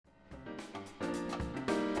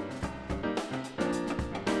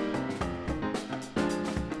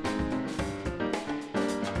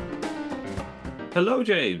Hello,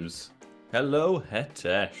 James. Hello,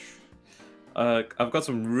 Hetesh. I've got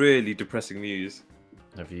some really depressing news.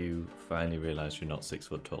 Have you finally realised you're not 6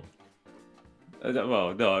 foot tall?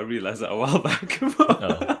 Well, no, I realised that a while back.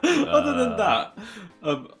 Oh. Other than that,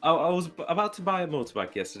 I was about to buy a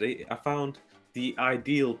motorbike yesterday. I found the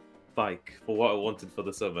ideal bike for what I wanted for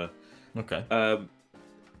the summer. Okay.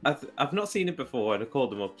 I've not seen it before, and I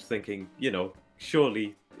called them up thinking,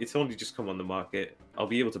 surely it's only just come on the market. I'll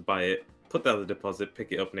be able to buy it, put down the deposit,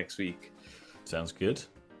 pick it up next week. Sounds good.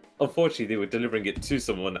 Unfortunately, they were delivering it to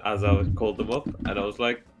someone as I called them up, and I was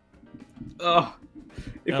like, oh,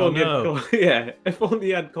 if Oh, only I'd no. called, yeah, if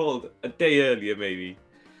only I'd called a day earlier, maybe.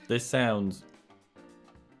 This sounds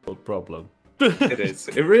a problem. It is.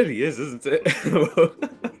 It really is, isn't it?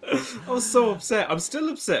 I was so upset. I'm still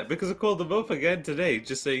upset because I called them up again today,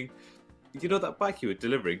 just saying, that bike you were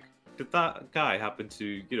delivering, did that guy happen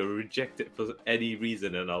to, reject it for any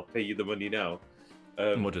reason, and I'll pay you the money now?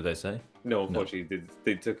 What did they say? No, unfortunately,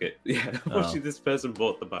 they took it. Yeah, unfortunately, this person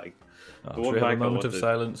bought the bike. Oh, The should one we have a bike I moment of wanted.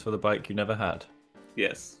 silence for the bike you never had?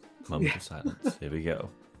 Yes. Moment of silence. Here we go.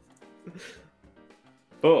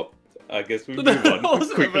 But I guess we move on. That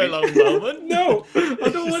wasn't a very long moment. No, I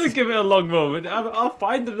don't want to give it a long moment. I'll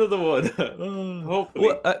find another one.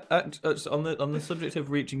 Hopefully. Well, on the subject of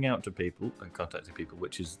reaching out to people and contacting people,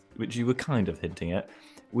 which you were kind of hinting at,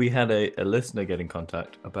 we had a listener get in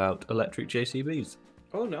contact about electric JCBs.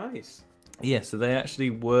 Oh, nice. Yeah, so they actually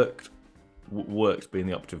worked being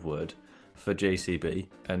the operative word, for JCB,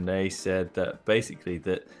 and they said that basically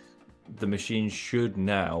that the machine should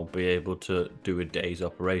now be able to do a day's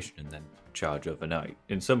operation and then charge overnight.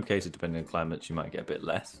 In some cases, depending on climates, you might get a bit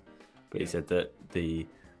less. But he said that the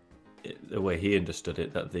way he understood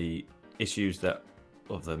it, that the issues that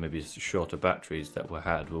of the maybe shorter batteries that were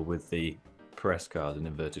had were with the press cars in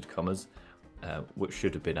inverted commas, which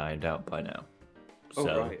should have been ironed out by now. Oh,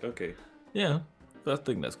 So, right, okay. yeah, I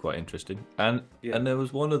think that's quite interesting. And there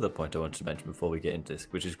was one other point I wanted to mention before we get into this,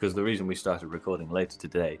 which is because the reason we started recording later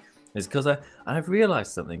today is because I've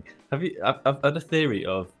realised something. I've had a theory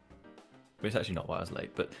of. It's actually not why I was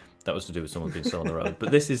late, but that was to do with someone being slow on the road.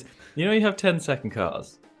 But this is, you have 10-second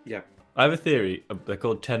cars. Yeah. I have a theory. They're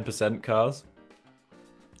called 10% cars.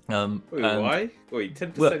 Why? Wait,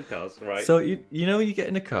 10% cars, right? So you get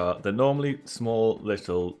in a car. They're normally small,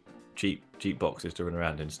 little, cheap boxes to run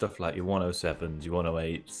around in, stuff like your 107s, your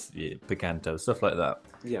 108s, your Picanto, stuff like that.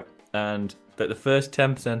 Yeah. And that the first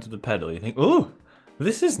 10% of the pedal, you think, oh,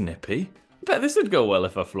 this is nippy. I bet this would go well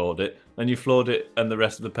if I floored it. And you floored it, and the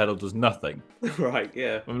rest of the pedal does nothing. Right,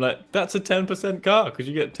 yeah. I'm like, that's a 10% car, because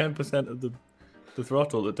you get 10% of the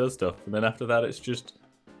throttle that does stuff. And then after that, it's just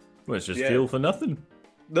fuel for nothing.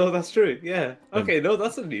 No, that's true, yeah. Okay, no,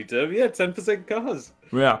 that's a new term. Yeah, 10% cars.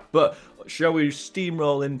 Yeah, but shall we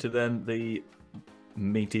steamroll into then the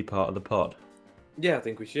meaty part of the pod? Yeah, I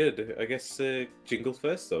think we should. I guess jingle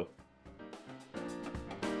first, though.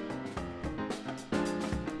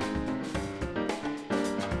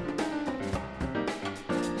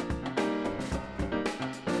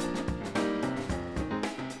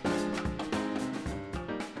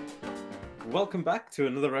 Welcome back to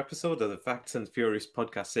another episode of the Facts and Furious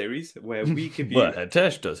podcast series, where we give you... Where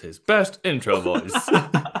Hetesh does his best intro voice.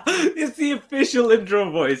 It's the official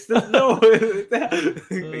intro voice. There's no...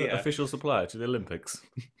 Official supplier to the Olympics.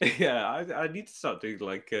 Yeah, I need to start doing,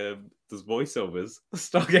 like, those voiceovers.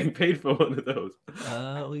 Start getting paid for one of those.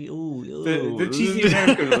 The cheesy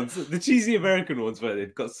American ones. The cheesy American ones where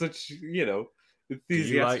they've got such, enthusiastic... Do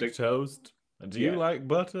you like toast? Do you like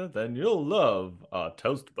butter? Then you'll love our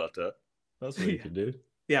toast butter. That's what you can do.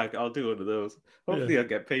 Yeah, I'll do one of those. Hopefully I'll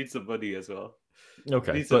get paid some money as well.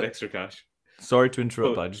 Okay. Need some extra cash. Sorry to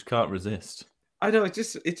interrupt, but I just can't resist. I know, it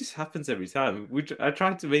just happens every time. I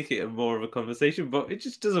tried to make it more of a conversation, but it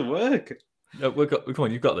just doesn't work. No, come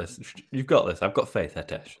on, you've got this. You've got this. I've got faith,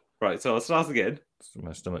 Hetesh. Right, so I'll start again.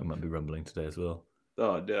 My stomach might be rumbling today as well.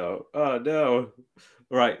 Oh no.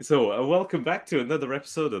 Right, so welcome back to another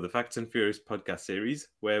episode of the Facts and Furious podcast series,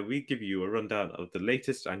 where we give you a rundown of the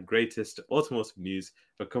latest and greatest automotive news,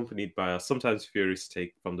 accompanied by our sometimes furious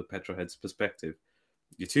take from the petrolhead's perspective.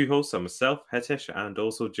 Your two hosts are myself, Hetesh, and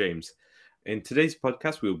also James. In today's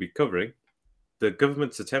podcast, we will be covering the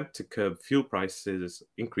government's attempt to curb fuel prices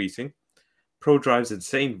increasing, Prodrive's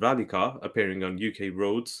insane rally car appearing on UK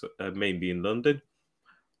roads, mainly in London.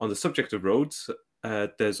 On the subject of roads,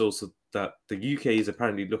 there's also that the UK is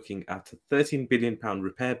apparently looking at a £13 billion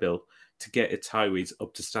repair bill to get its highways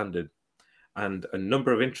up to standard, and a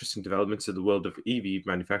number of interesting developments in the world of EV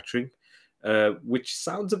manufacturing, which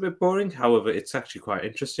sounds a bit boring. However, it's actually quite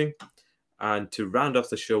interesting. And to round off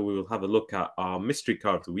the show, we will have a look at our mystery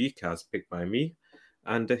car of the week, as picked by me,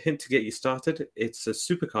 And a hint to get you started, it's a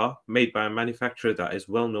supercar made by a manufacturer that is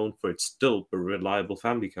well known for its dull but reliable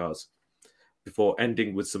family cars, before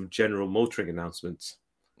ending with some general motoring announcements.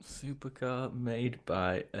 Supercar made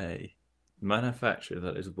by a manufacturer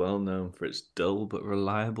that is well known for its dull but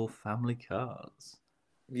reliable family cars.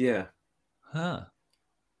 Yeah. Huh.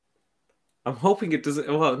 I'm hoping it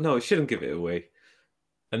doesn't. Well, no, it shouldn't give it away.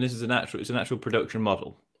 And this is it's an actual production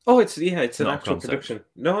model. Oh, it's an Not a actual concept. production.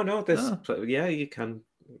 No, this. Oh. Yeah, you can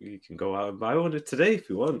go out and buy one today if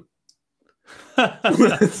you want.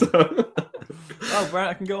 So... Oh, Brian,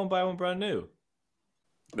 I can go and buy one brand new.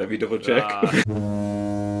 Let me double check.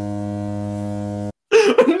 No!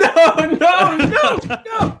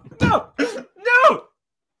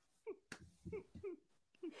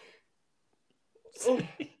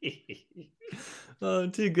 Oh,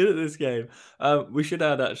 I'm too good at this game. We should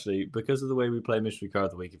add, actually, because of the way we play Mystery Car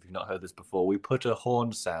of the Week, if you've not heard this before, we put a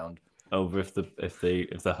horn sound over if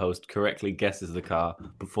the host correctly guesses the car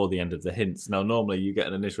before the end of the hints. Now, normally you get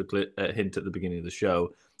an initial hint at the beginning of the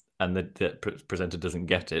show, and the presenter doesn't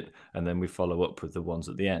get it, and then we follow up with the ones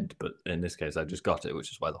at the end. But in this case, I just got it,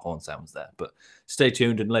 which is why the horn sound was there. But stay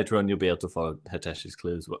tuned, and later on you'll be able to follow Hetesh's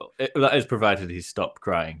clues. Well, that is provided he stopped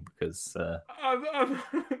crying, because...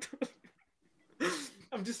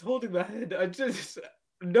 I'm just holding my head.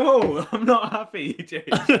 No, I'm not happy,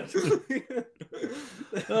 James.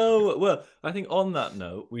 Oh, well, I think on that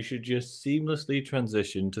note, we should just seamlessly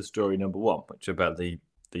transition to story number 1, which is about the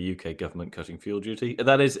UK government cutting fuel duty.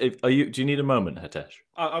 That is, do you need a moment, Hetesh?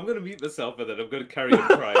 I'm going to mute myself and then I'm going to carry on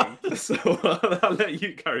crying. So I'll let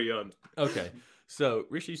you carry on. Okay. So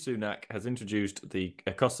Rishi Sunak has introduced a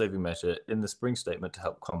cost-saving measure in the spring statement to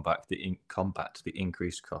help combat the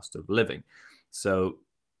increased cost of living. So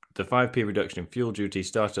the 5p reduction in fuel duty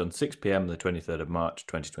started on 6 p.m. on the 23rd of March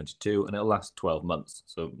 2022, and it'll last 12 months,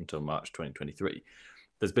 so until March 2023.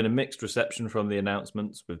 There's been a mixed reception from the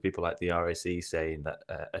announcements, with people like the RAC saying that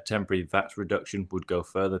a temporary VAT reduction would go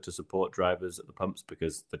further to support drivers at the pumps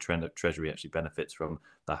because the Treasury actually benefits from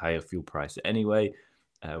the higher fuel price anyway,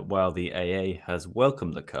 while the AA has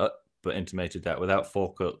welcomed the cut, but intimated that without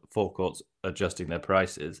forecourts adjusting their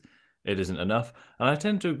prices, it isn't enough. And I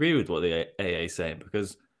tend to agree with what the AA is saying,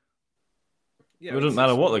 because it doesn't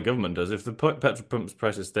matter what the government does. If the petrol pumps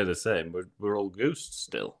prices stay the same, we're all goosed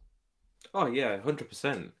still. Oh, yeah,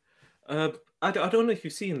 100%. I don't know if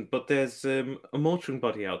you've seen, but there's a motoring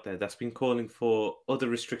body out there that's been calling for other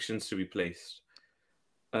restrictions to be placed,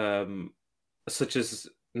 such as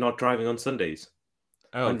not driving on Sundays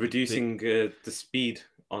and reducing the speed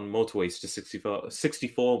on motorways to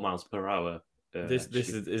 64 miles per hour. Is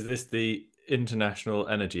this the International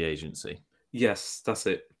Energy Agency? Yes, that's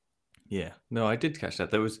it. Yeah. No, I did catch that.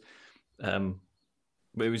 There was, it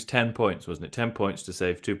was 10 points, wasn't it? 10 points to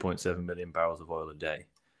save 2.7 million barrels of oil a day.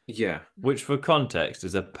 Yeah. Which, for context,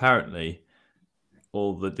 is apparently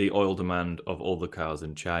all the oil demand of all the cars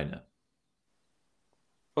in China.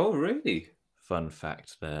 Oh, really? Fun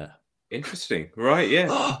fact there. Interesting. Right, yeah.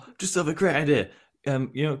 Oh, just have a great idea.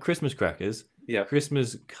 Christmas crackers. Yeah.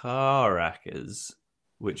 Christmas car-rackers,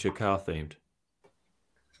 which are car-themed.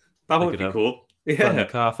 That would be cool. Yeah.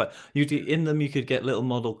 In them, you could get little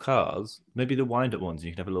model cars, maybe the wind-up ones.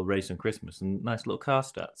 You could have a little race on Christmas and nice little car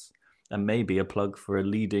stats. And maybe a plug for a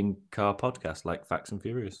leading car podcast like Facts and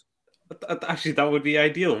Furious. Actually, that would be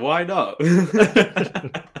ideal. Why not? They'll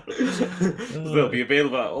be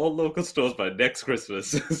available at all local stores by next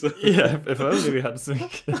Christmas. Yeah, if only we had some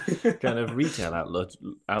kind of retail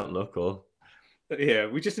outlook or... Yeah,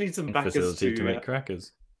 we just need some backers to make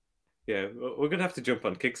crackers. Yeah, we're going to have to jump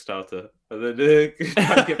on Kickstarter and then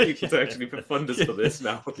try and get people to actually fund us for this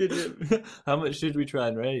now. How much should we try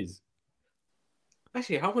and raise?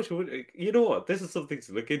 Actually, how much would... You know what? This is something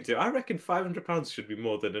to look into. I reckon £500 should be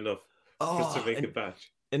more than enough for us to make a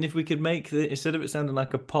batch. And if we could make instead of it sounding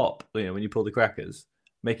like a pop, when you pull the crackers,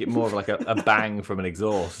 make it more of like a bang from an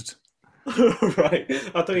exhaust. Right.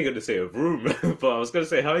 I thought you were going to say a vroom, but I was going to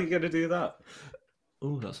say, how are you going to do that?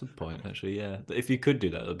 Oh, that's a point, actually, yeah. If you could do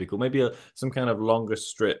that, that'd be cool. Maybe some kind of longer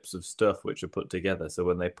strips of stuff which are put together, so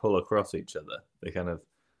when they pull across each other, they kind of...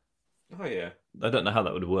 Oh, yeah. I don't know how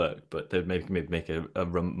that would work, but they'd maybe make a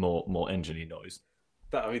more engine-y noise.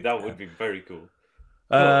 That would be very cool.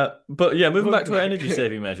 But yeah, moving back to our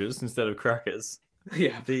energy-saving measures instead of crackers.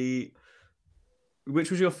 Yeah. Which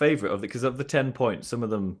was your favourite of because of the 10 points, some of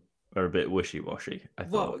them are a bit wishy-washy, I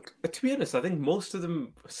thought. Well, to be honest, I think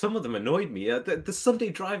some of them annoyed me. The Sunday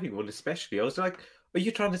driving one especially. I was like, are you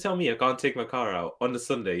trying to tell me I can't take my car out on a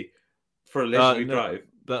Sunday for a leisurely drive?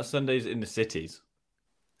 That Sunday's in the cities.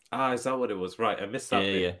 Is that what it was? Right, I missed that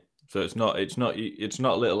bit. Yeah. So it's not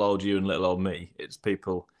little old you and little old me. It's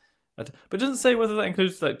people. But it doesn't say whether that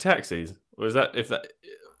includes like taxis, or is that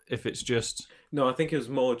if it's just No, I think it was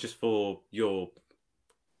more just for your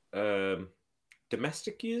um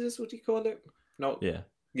domestic users. What do you call it? No, yeah.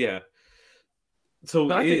 yeah. So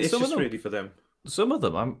But I think it's just really for them. some of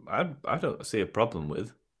them, I don't see a problem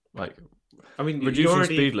with, like I mean, you're reducing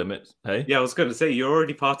speed already. limits. Hey, Yeah, I was going to say you're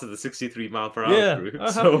already part of the 63 mile per hour yeah, crew. I'm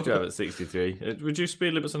happy to So drive at 63. Reduce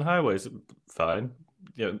speed limits on highways, fine.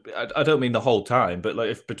 I don't mean the whole time, but like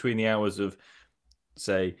if between the hours of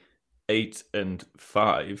say 8 and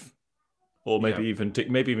 5, or yeah.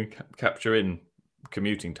 maybe even capture in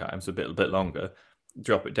commuting times a bit longer,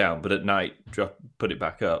 drop it down, but at night put it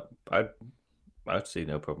back up. I'd see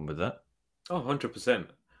no problem with that. Oh, 100%.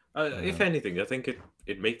 If Um, anything, I think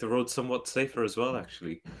it'd make the road somewhat safer as well,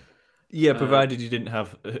 actually. yeah, Uh, provided you didn't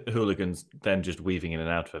have hooligans then just weaving in and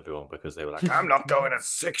out of everyone because they were like, "I'm not going at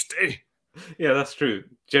 60." yeah, that's true.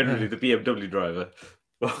 Generally, Uh, the BMW driver.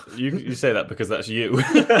 Well, you say that because that's you.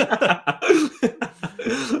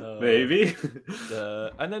 uh, maybe.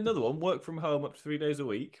 and then another one: work from home up to 3 days a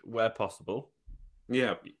week where possible.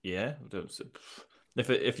 Yeah, Yeah, don't.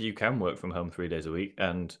 If you can work from home 3 days a week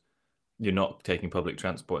and you're not taking public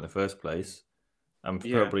transport in the first place, I'm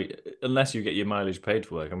yeah, probably unless you get your mileage paid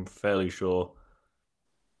for work, I'm fairly sure.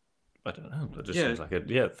 I don't know. That just yeah. seems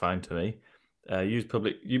like fine to me. Use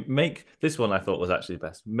public. You make this one. I thought was actually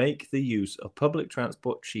best. Make the use of public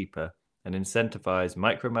transport cheaper and incentivize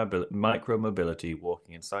micro mobility,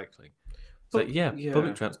 walking and cycling. So But yeah, public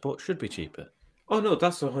yeah. transport should be cheaper. Oh no,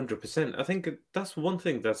 that's 100%. I think that's one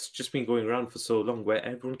thing that's just been going around for so long, where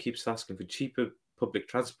everyone keeps asking for cheaper public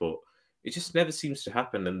transport. It just never seems to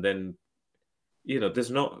happen, and then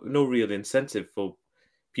there's not no real incentive for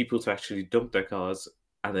people to actually dump their cars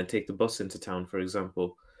and then take the bus into town, for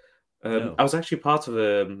example. No, I was actually part of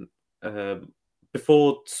um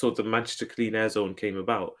before the Manchester Clean Air Zone came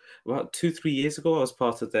about 2-3 years ago. I was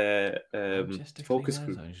part of their Manchester Clean focus Air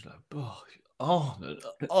group. Zone. She's like, oh,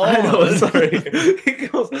 I know, oh. sorry.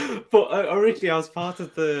 But originally I was part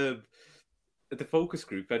of the focus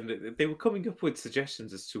group, and they were coming up with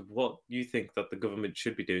suggestions as to what you think that the government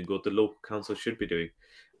should be doing or the local council should be doing.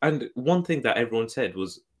 And one thing that everyone said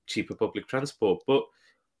was cheaper public transport. But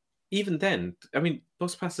even then, I mean,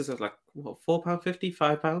 bus passes are like what, £4.50,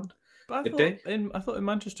 £5 But a day. I thought in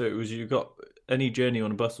Manchester it was you got any journey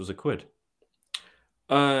on a bus was a quid.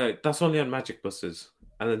 That's only on magic buses,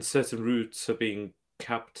 and then certain routes are being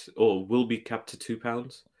capped or will be capped to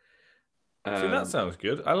 £2. See, that Um, sounds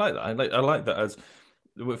good. I like that. I like that as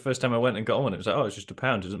the first time I went and got on, it was like, oh, it's just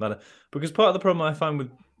 £1. It doesn't matter. Because part of the problem I find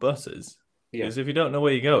with buses yeah. is if you don't know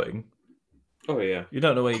where you're going, Oh yeah. you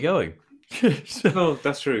don't know where you're going. So, No,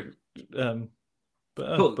 that's true. um,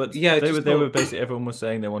 But but yeah, just they were not. basically everyone was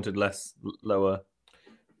saying they wanted lower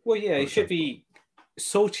Well, yeah, it public should transport. be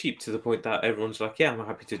so cheap to the point that everyone's like, yeah, I'm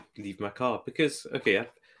happy to leave my car because okay,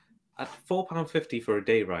 at £4.50 for a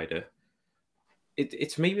day rider,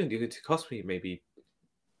 it's maybe going to cost me maybe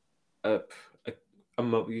a, a, a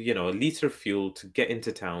liter of fuel to get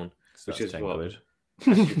into town, So which that's is 10 what quid. actually.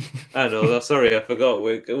 I know. Sorry, I forgot.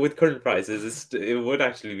 With current prices, it would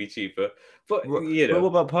actually be cheaper, but But what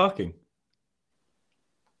about parking?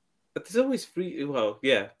 there's always free. Well,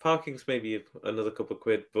 yeah, parking's maybe another couple of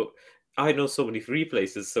quid, but I know so many free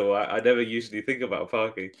places, so I never usually think about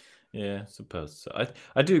parking. Yeah, I suppose so.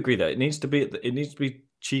 I do agree that it needs to be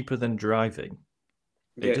cheaper than driving.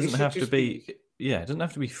 It Yeah, it doesn't should have to just be be. yeah, it doesn't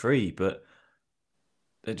have to be free, but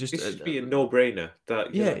it It just should be a no-brainer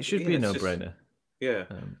that you're yeah, like, it should yeah, be a it's just no-brainer. yeah.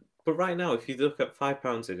 Um, But right now, if you look at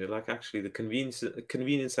 £5 in it, like actually the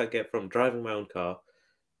convenience I get from driving my own car,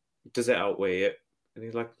 does it outweigh it? And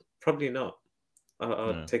you're like, probably not.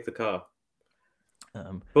 I'll no. take the car.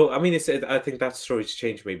 Um, But I mean, I think that story's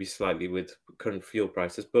changed maybe slightly with current fuel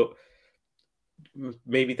prices, but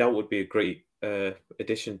maybe that would be a great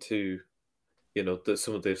addition to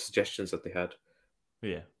some of the suggestions that they had.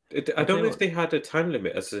 yeah. I I'll tell don't you know if what. they had a time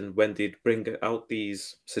limit as in when they'd bring out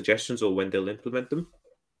these suggestions or when they'll implement them.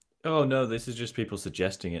 Oh no, this is just people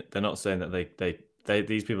suggesting it. They're not saying that they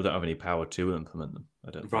these people don't have any power to implement them.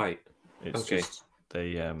 I don't think. Right. It's Okay. just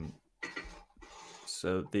they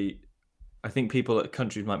so the I think people at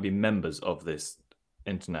countries might be members of this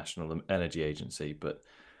international energy agency, but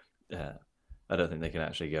uh, I don't think they can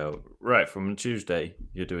actually go right from Tuesday.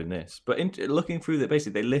 You're doing this, but looking through that,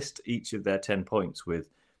 basically they list each of their 10 points with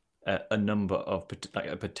a number of like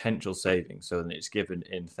a potential savings, so that it's given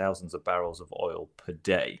in thousands of barrels of oil per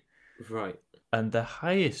day, Right. and the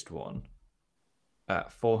highest one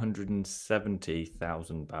at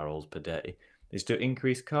 470,000 barrels per day is to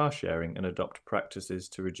increase car sharing and adopt practices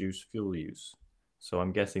to reduce fuel use. So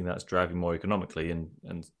I'm guessing that's driving more economically and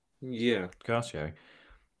Yeah. car sharing.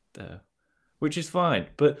 Which is fine.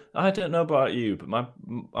 But I don't know about you, but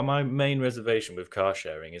my main reservation with car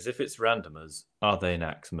sharing is if it's randomers, are they an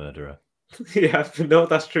axe murderer? Yeah, no,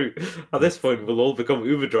 that's true. At this point, we'll all become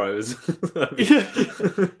Uber drivers.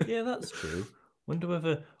 Yeah, that's true. Wonder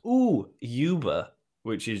whether Uber,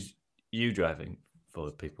 which is you driving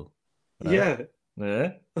for people. Yeah,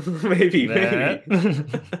 Yeah. maybe.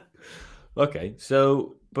 Okay,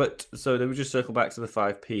 so they would just circle back to the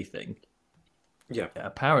 5p thing. Yeah.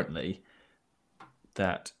 Apparently,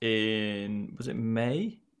 that was it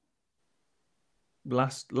May?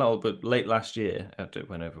 But late last year,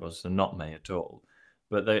 whenever it was, so not May at all.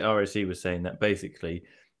 But the RAC was saying that basically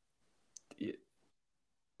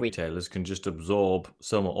retailers can just absorb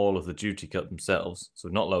some or all of the duty cut themselves, so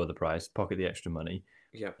not lower the price, pocket the extra money,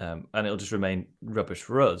 Yeah. and it'll just remain rubbish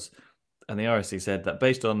for us. And the RSC said that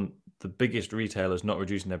based on the biggest retailers not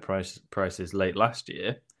reducing their prices late last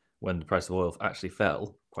year, when the price of oil actually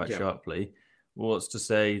fell quite sharply, well, what's to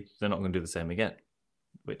say they're not going to do the same again?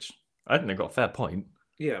 Which I think they've got a fair point.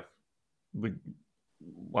 Yeah.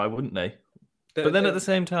 Why wouldn't they? But then at the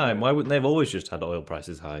same time, why wouldn't they have always just had oil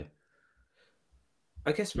prices high?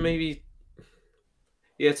 I guess maybe.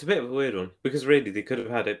 Yeah, it's a bit of a weird one because really they could have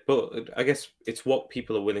had it, but I guess it's what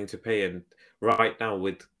people are willing to pay. And right now,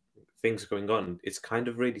 with things going on, it's kind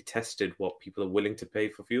of really tested what people are willing to pay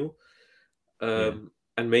for fuel.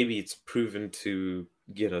 And maybe it's proven to,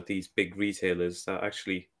 these big retailers that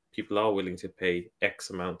actually people are willing to pay X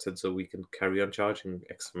amount, and so we can carry on charging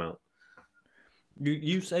X amount.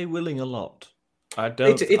 You say willing a lot. I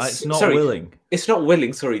don't. It's not willing. It's not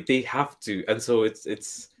willing. Sorry, they have to, and so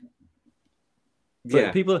it's. But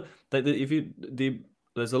yeah, people.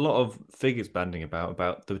 There's a lot of figures banding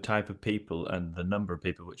about the type of people and the number of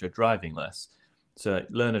people which are driving less. So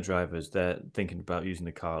learner drivers, they're thinking about using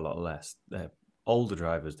the car a lot less. They're older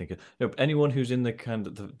drivers thinking. Anyone who's in the kind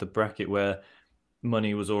of the bracket where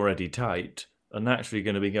money was already tight are naturally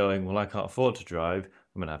going to be going, well, I can't afford to drive.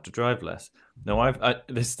 I'm going to have to drive less. Now,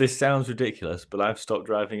 this sounds ridiculous, but I've stopped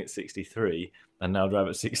driving at 63 and now drive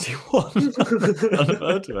at 61 on the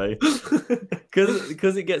motorway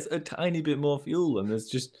because it gets a tiny bit more fuel, and there's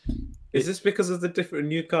just. Is this because of the different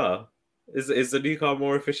new car? Is the new car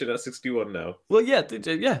more efficient at 61 now? Well, yeah,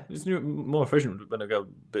 it's more efficient when I go a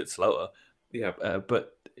bit slower. Yeah,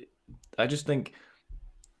 but I just think.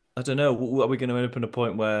 I don't know. Are we going to end up in a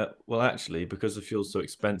point where, well, actually, because the fuel's so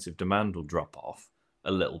expensive, demand will drop off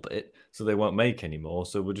a little bit, so they won't make any more.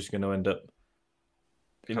 So we're just going to end up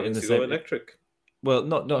in the same electric. Well,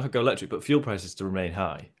 not go electric, but fuel prices to remain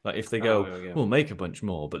high. Like if they go, we'll make a bunch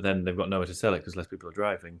more, but then they've got nowhere to sell it because less people are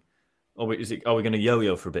driving. Are we going to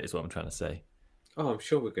yo-yo for a bit? Is what I'm trying to say. Oh, I'm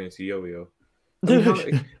sure we're going to yo-yo.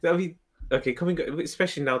 I mean, okay,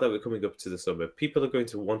 especially now that we're coming up to the summer, people are going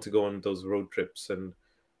to want to go on those road trips and.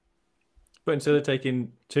 But instead of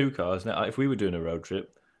taking 2 cars, now if we were doing a road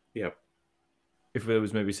trip, if there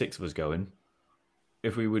was maybe 6 of us going,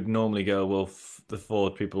 if we would normally go, well, the 3 or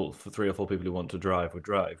 4 people who want to drive would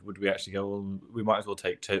drive, would we actually go, well, we might as well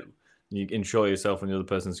take 2. You insure yourself on the other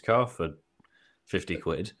person's car for 50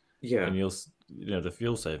 quid. Yeah. And the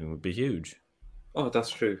fuel saving would be huge. Oh, that's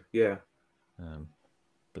true. Yeah.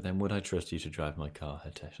 But then would I trust you to drive my car,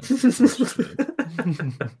 Hetesh?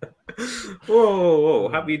 Whoa!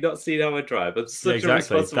 Have you not seen how I drive? I'm such a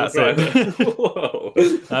responsible driver. Whoa!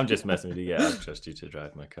 I'm just messing with you. Yeah, I trust you to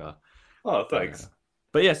drive my car. Oh, thanks.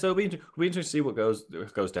 But yeah, so it'll be interesting to see what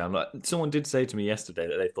goes down. Like, someone did say to me yesterday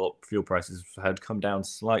that they thought fuel prices had come down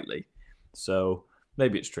slightly, so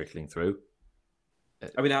maybe it's trickling through.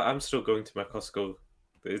 I mean, I'm still going to my Costco.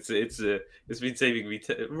 It's been saving me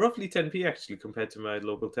roughly 10p actually compared to my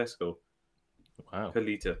local Tesco. Wow. Per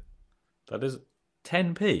litre. That is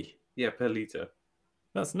 10p? Yeah, per litre.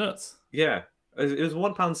 That's nuts. Yeah. It was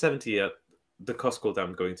 £1.70 at the Costco that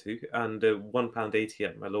I'm going to, and £1.80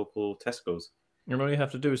 at my local Tesco's. And all you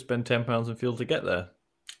have to do is spend £10 in fuel to get there.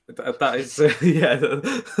 That is, yeah.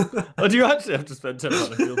 Oh, do you actually have to spend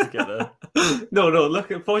 £10 in fuel to get there? No.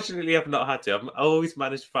 Look, unfortunately, I've not had to. I always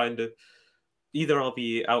manage to find either I'll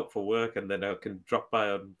be out for work and then I can drop by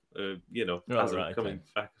on, as I'm coming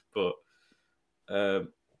back. But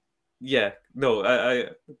yeah, no, I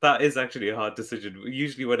that is actually a hard decision.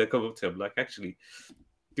 Usually when I come up to him, like, actually,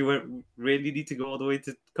 do I really need to go all the way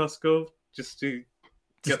to Costco just to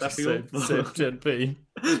get that fuel? Save 10p.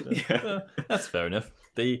 Yeah. That's fair enough.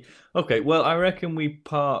 Okay, well, I reckon we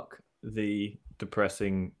park the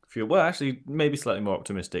depressing fuel. Well, actually, maybe slightly more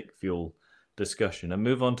optimistic fuel discussion and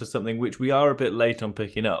move on to something which we are a bit late on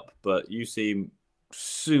picking up, but you seem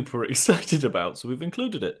super excited about, so we've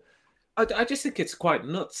included it. I just think it's quite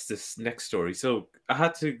nuts, this next story. So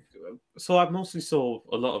I mostly saw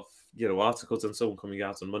a lot of articles and so on coming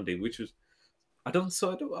out on Monday, which was I won't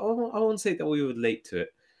say that we were late to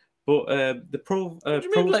it, but the What do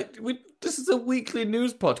you mean? Like this is a weekly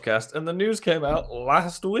news podcast, and the news came out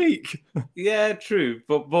last week. Yeah, true,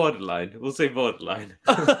 but borderline. We'll say borderline.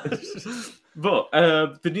 But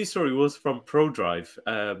the news story was from Prodrive,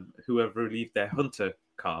 who have released their Hunter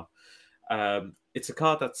car. It's a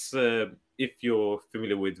car that's, if you're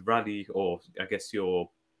familiar with rally, or I guess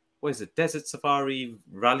desert safari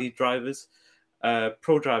rally drivers.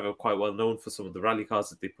 Prodrive are quite well known for some of the rally cars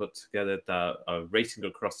that they put together that are racing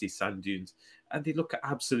across these sand dunes, and they look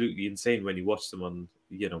absolutely insane when you watch them on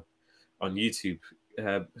YouTube.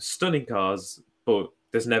 Stunning cars, but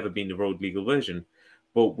there's never been a road legal version.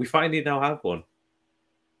 But we finally now have one,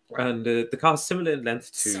 and the car's similar in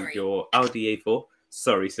length to your Audi A4.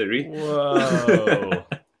 Sorry, Siri. Whoa.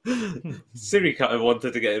 Siri kind of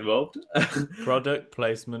wanted to get involved. Product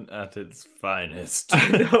placement at its finest. I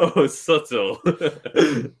know, subtle.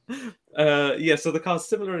 So the car's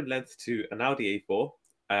similar in length to an Audi A4,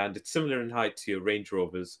 and it's similar in height to your Range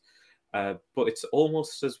Rovers, but it's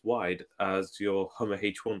almost as wide as your Hummer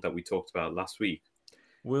H1 that we talked about last week.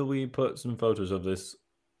 Will we put some photos of this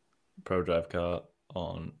Prodrive car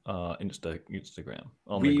on our Instagram?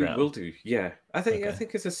 We will do, yeah. I think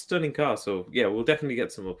it's a stunning car, so yeah, we'll definitely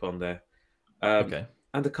get some up on there. Okay.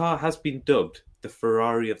 And the car has been dubbed the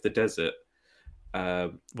Ferrari of the desert.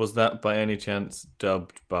 Was that by any chance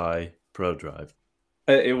dubbed by Prodrive?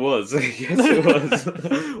 It was, yes, it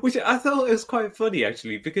was. Which I thought was quite funny,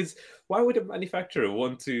 actually, because why would a manufacturer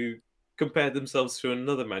want to compare themselves to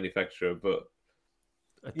another manufacturer? But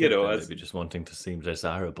I think they're maybe just wanting to seem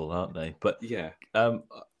desirable, aren't they? But yeah,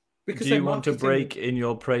 because do you want to break in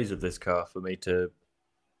your praise of this car for me to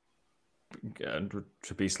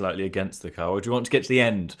be slightly against the car, or do you want to get to the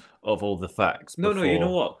end of all the facts? No, you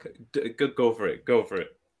know what? Go for it. Go for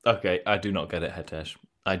it. Okay, I do not get it, Hetesh.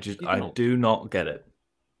 I do not get it.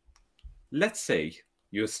 Let's say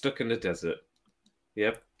you're stuck in the desert.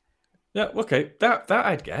 Yep. Yeah. Okay. That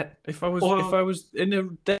I'd get if I was in a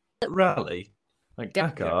desert rally like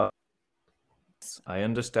Dakar. Yeah. I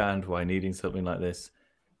understand why needing something like this,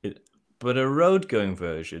 but a road going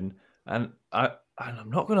version, and I'm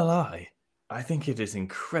not going to lie, I think it is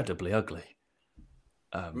incredibly ugly.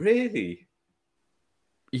 Really?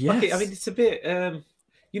 Yes. Okay, I mean, it's a bit.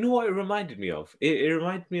 You know what it reminded me of? It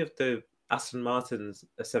reminded me of the Aston Martin's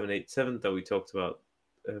 787 that we talked about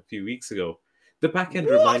a few weeks ago. The back end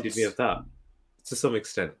reminded me of that to some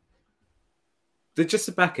extent. Just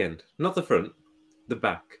the back end, not the front, the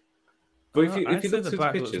back. But if you look through the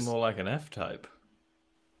back, looks more like an F-Type.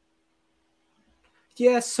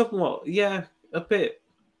 Yeah, somewhat. Yeah, a bit.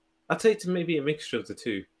 I'd say it's maybe a mixture of the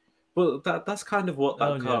two. But that's kind of what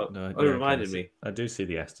that car reminded me. I do see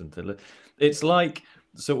the Aston. It's like,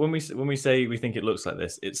 so when we say we think it looks like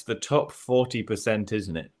this, it's the top 40%,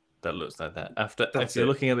 isn't it? That looks like that. If you're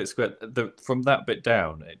looking at it square, from that bit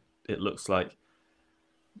down, it looks like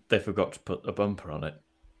they forgot to put a bumper on it.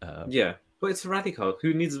 Yeah, but it's a rally car.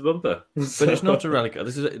 Who needs a bumper? But it's not a rally car.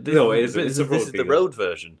 This is the road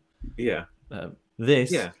version. Yeah.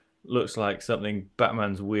 This looks like something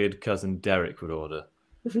Batman's weird cousin Derek would order.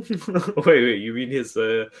 Wait, you mean his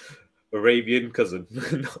Arabian cousin?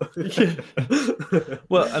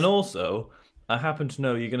 Well, and also, I happen to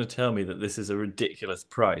know you're going to tell me that this is a ridiculous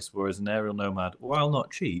price, whereas an Aerial Nomad, while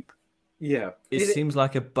not cheap, it seems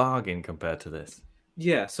like a bargain compared to this.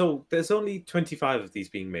 Yeah, so there's only 25 of these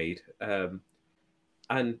being made,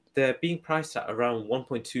 and they're being priced at around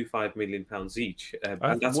 £1.25 million each,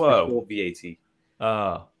 and that's before VAT.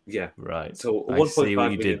 Ah, yeah, right. So I see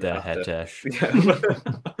what you did there, Hetesh.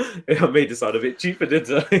 Yeah, I made this out a bit cheaper,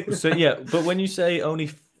 didn't I? So yeah, but when you say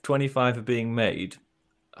only 25 are being made,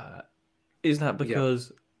 is that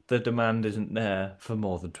because the demand isn't there for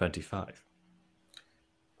more than 25?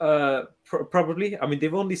 Probably. I mean,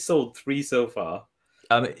 they've only sold 3 so far.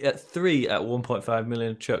 At 3 at 1.5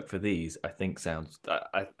 million, Chuck, for these, I think sounds.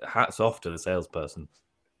 Hats off to the salesperson.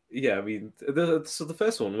 Yeah, I mean, the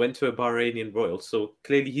first one went to a Bahrainian royal, so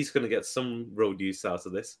clearly he's going to get some road use out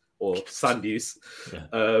of this, or sand use.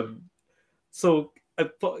 Yeah.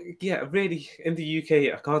 But yeah, really, in the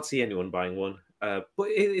UK, I can't see anyone buying one. But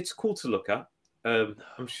it's cool to look at.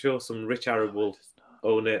 I'm sure some rich Arab will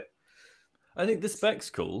own it. I think the spec's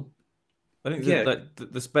cool. I think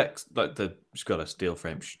the specs, like it's got a steel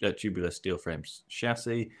frame, tubular steel frame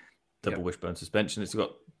chassis, double wishbone suspension. It's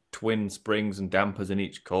got twin springs and dampers in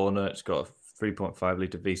each corner. It's got a 3.5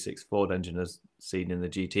 litre V6 Ford engine as seen in the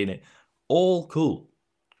GT in it. All cool.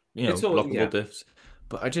 It's all, Lockable yeah. diffs.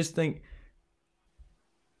 But I just think,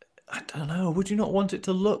 I don't know, would you not want it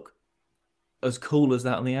to look as cool as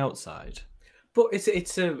that on the outside? But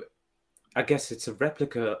I guess it's a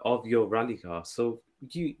replica of your rally car. So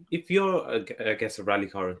if you're, I guess, a rally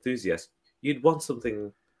car enthusiast, you'd want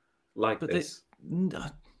something like But this.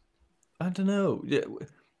 I don't know. Yeah,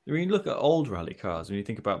 when you look at old rally cars, when you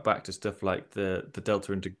think about back to stuff like the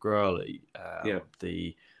Delta Integrale, Yeah.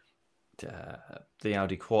 The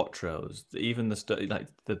Audi Quattros, even the stuff like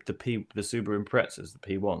the Subaru Imprezas, the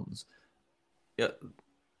P1s. Yeah,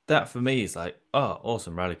 that for me is like, oh,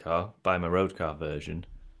 awesome rally car. Buy my road car version.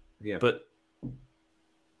 Yeah. But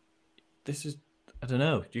this is, I don't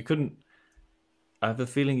know. You couldn't. I have a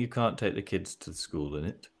feeling you can't take the kids to school in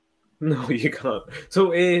it. No, you can't.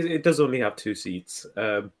 So it does only have 2 seats.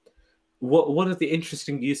 One of the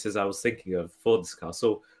interesting uses I was thinking of for this car.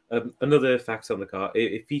 So another fact on the car,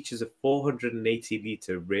 it features a 480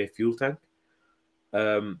 litre rear fuel tank.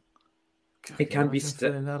 It can be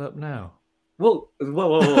filling that up now. Well.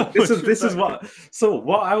 This is what. So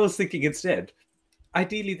what I was thinking instead.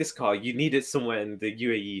 Ideally, this car you need it somewhere in the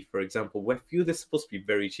UAE, for example, where fuel is supposed to be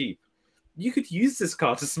very cheap. You could use this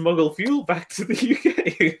car to smuggle fuel back to the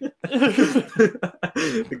UK.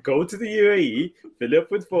 Go to the UAE, fill it up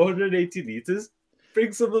with 480 litres,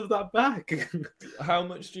 bring some of that back. How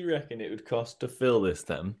much do you reckon it would cost to fill this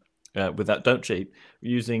then? With that, don't cheap,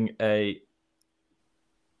 using a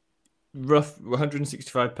rough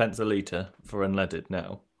 165 pence a litre for unleaded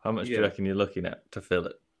now. How much do you reckon you're looking at to fill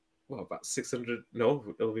it? Well, about 600.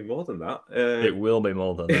 No, it'll be more than that. It will be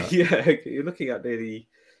more than that. Yeah, you're looking at nearly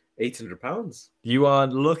 £800. You are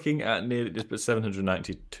looking at nearly just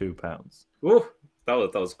 £792. Oh,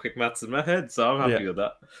 that was quick maths in my head, so I'm happy with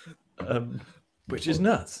that. Which is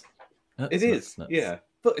nuts. It is, nuts. Yeah.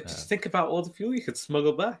 But just think about all the fuel you could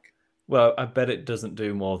smuggle back. Well, I bet it doesn't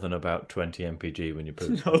do more than about 20 mpg when you put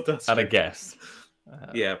it. No, that's at a guess.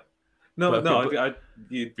 Yeah.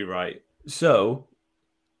 You'd be right. So,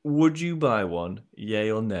 would you buy one, yay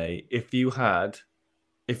or nay, if you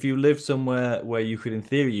lived somewhere where you could in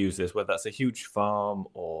theory use this, whether that's a huge farm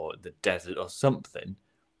or the desert or something,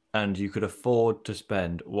 and you could afford to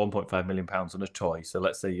spend £1.5 million on a toy? So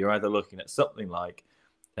let's say you're either looking at something like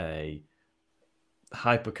a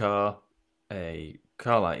hypercar, a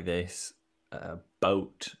car like this, a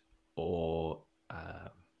boat, or I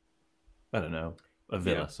don't know, a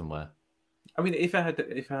villa somewhere. I mean, if I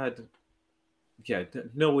had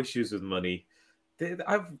no issues with money,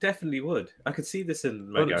 I definitely would. I could see this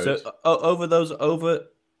in my garage. So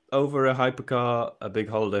over a hypercar, a big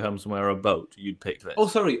holiday home somewhere, or a boat, you'd pick this. Oh,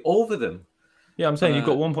 sorry, over them. Yeah, I'm saying you've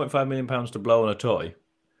got £1.5 million to blow on a toy.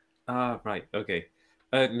 Right, okay.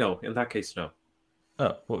 No, in that case, no.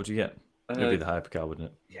 Oh, what would you get? It'd be the hypercar,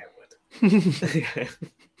 wouldn't it? Yeah, it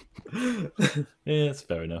would. Yeah, that's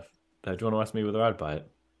fair enough. Do you want to ask me whether I'd buy it?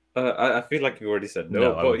 I feel like you already said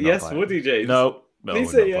no, but yes, would you, James? No,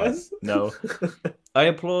 please say yes. No. I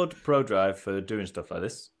applaud Prodrive for doing stuff like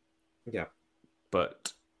this. Yeah.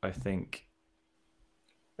 But I think...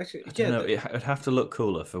 Actually, it'd have to look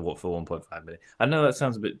cooler for 1.5 million. I know that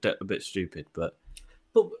sounds a bit stupid, but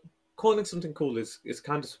calling something cool is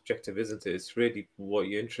kind of subjective, isn't it? It's really what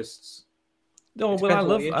your interests. No, well,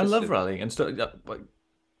 I love rallying and stuff. Like,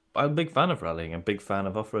 I'm a big fan of rallying. I'm a big fan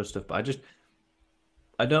of off-road stuff, but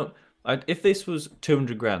if this was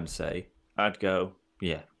 200 grand, say, I'd go,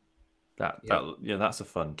 that's a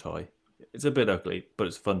fun toy. It's a bit ugly, but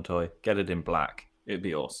it's a fun toy. Get it in black. It'd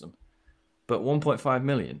be awesome. But 1.5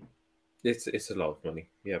 million. It's a lot of money.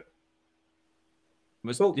 Yeah.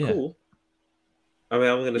 Cool. I mean,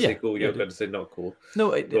 I'm going to say cool. You're going to say not cool.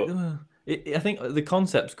 No, I think the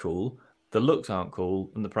concept's cool. The looks aren't cool,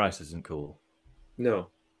 and the price isn't cool. No.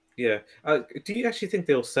 Yeah. Do you actually think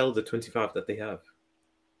they'll sell the 25 that they have?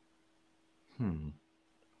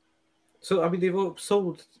 So, I mean, they've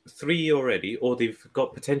sold 3 already, or they've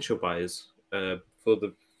got potential buyers for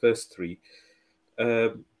the first 3.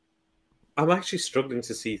 I'm actually struggling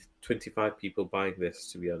to see 25 people buying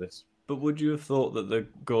this, to be honest. But would you have thought that the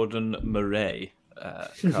Gordon Murray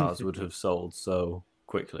cars would have sold so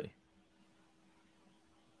quickly?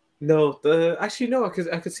 No, actually no. I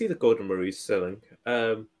could see the Gordon Murray's selling.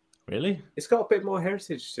 Really? It's got a bit more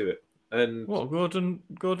heritage to it. And what, Gordon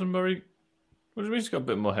Murray? What do you mean it's got a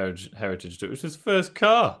bit more heritage to it? It was his first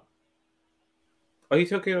car. Are you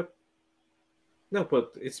talking about? No,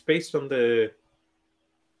 but it's based on the.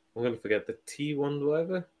 I'm going to forget the T1,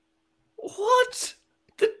 whatever. What?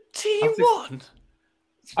 The T1?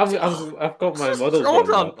 I've got my model.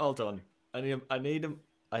 Hold on. I need him.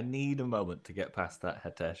 I need a moment to get past that,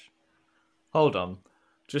 Hetesh. Hold on,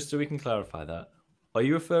 just so we can clarify that. Are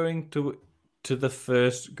you referring to the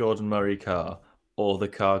first Gordon Murray car, or the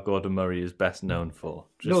car Gordon Murray is best known for?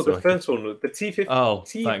 No, Just the so I can. first one, the T50. Oh,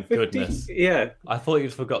 thank T50. goodness! Yeah. I thought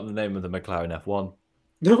you'd forgotten the name of the McLaren F1.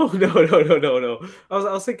 No, no. I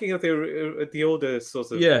was thinking of the older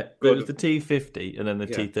sort of Yeah, there was God. the T50 and then the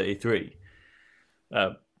Yeah. T33.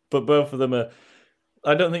 But both of them are.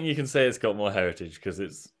 I don't think you can say it's got more heritage because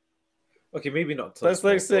it's. Okay, maybe not ton That's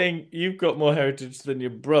like sport, but saying you've got more heritage than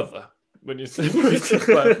your brother when you're separated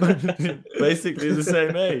by basically the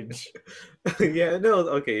same age. yeah, no,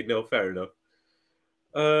 okay, no, fair enough.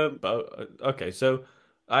 But okay, so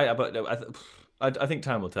but no, I think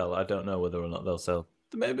time will tell. I don't know whether or not they'll sell.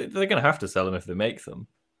 Maybe they're going to have to sell them if they make them,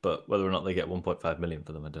 but whether or not they get 1.5 million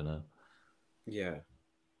for them, I don't know. Yeah,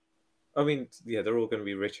 I mean, yeah, they're all going to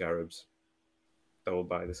be rich Arabs that will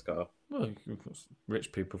buy this car, Well,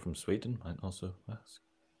 rich people from Sweden might also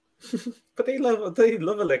ask. but they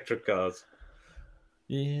love electric cars.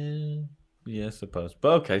 Yeah, I suppose. But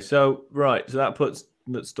okay, so right, so that puts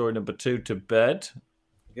story number 2 to bed.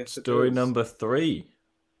 Yes, it Story does. number 3,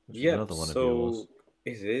 which is Yep, another one of yours. so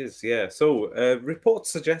it is, yeah. So reports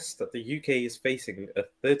suggest that the UK is facing a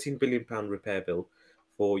 £13 billion repair bill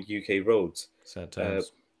for UK roads. Sad Uh,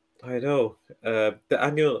 times. I know. The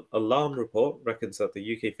annual alarm report reckons that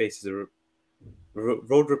the UK faces a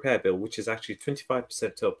road repair bill, which is actually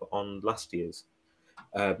 25% up on last year's,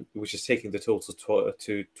 which is taking the total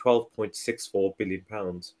to £12.64 billion.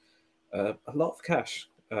 A lot of cash.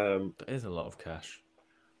 That is a lot of cash.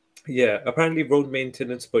 Yeah, apparently road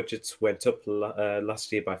maintenance budgets went up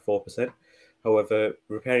last year by 4%. However,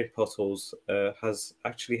 repairing potholes has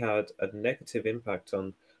actually had a negative impact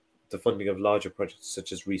on the funding of larger projects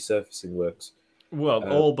such as resurfacing works. Well, Uh,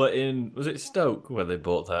 all but in was it Stoke where they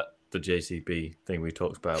bought the JCB thing we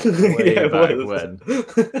talked about way yeah, it back was.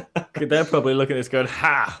 when. They're probably looking at this going,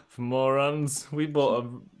 "Ha, morons! We bought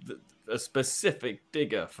a specific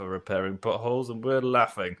digger for repairing potholes, and we're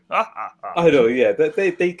laughing." I know, yeah,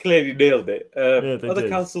 they clearly nailed it. Yeah, they Other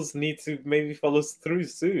did. councils need to maybe follow through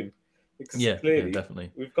soon. Because Yeah, clearly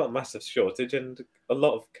definitely. we've got a massive shortage and a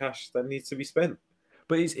lot of cash that needs to be spent.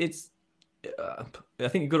 But it's I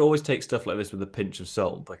think you could always take stuff like this with a pinch of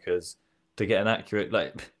salt because to get an accurate,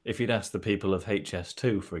 like if you'd asked the people of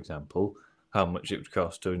HS2, for example, how much it would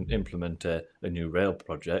cost to implement a new rail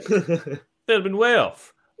project, they'd have been way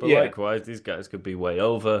off. But Yeah. likewise, these guys could be way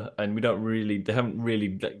over, and they haven't really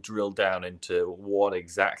drilled down into what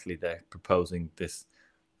exactly they're proposing this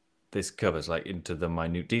covers, like into the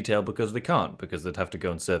minute detail, because they can't, because they'd have to go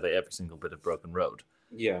and survey every single bit of broken road.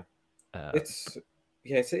 Yeah. It's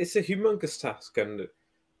a humongous task, and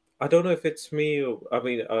I don't know if it's me or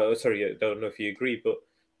sorry, I don't know if you agree, but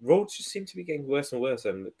roads just seem to be getting worse and worse,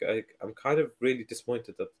 and I'm kind of really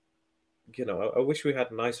disappointed that I wish we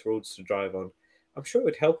had nice roads to drive on. I'm sure it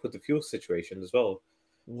would help with the fuel situation as well.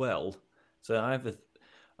 Well, so I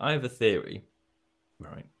have a theory,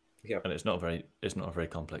 right? Yeah. And it's not a very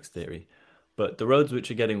complex theory, but the roads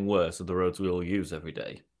which are getting worse are the roads we all use every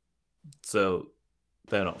day, so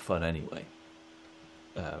they're not fun anyway.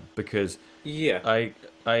 Because Yeah.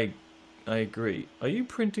 I agree. Are you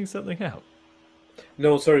printing something out?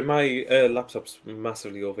 No, sorry, my laptop's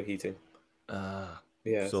massively overheating.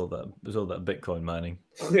 Yeah. It's all that Bitcoin mining.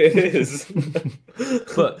 It is.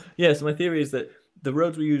 But yeah, so my theory is that the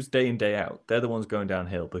roads we use day in, day out, they're the ones going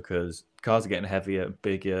downhill because cars are getting heavier,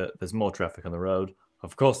 bigger, there's more traffic on the road.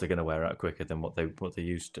 Of course they're going to wear out quicker than what they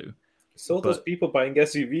used to. So those people buying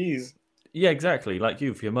SUVs. Yeah, exactly, like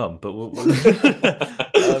you for your mum. But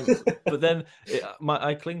but then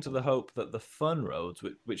I cling to the hope that the fun roads,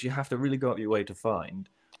 which you have to really go out your way to find,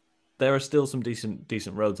 there are still some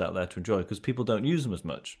decent roads out there to enjoy because people don't use them as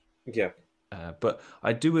much. Yeah. But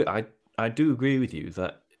I do agree with you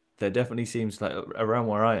that there definitely seems like around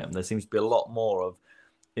where I am, there seems to be a lot more of,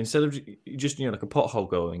 instead of just like a pothole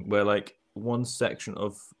going where like one section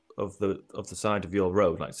of the side of your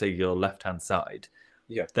road, like say your left hand side,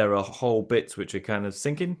 Yeah. there are whole bits which are kind of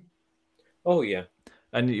sinking. Oh yeah.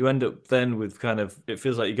 And you end up then with kind of, it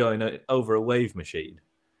feels like you're going over a wave machine.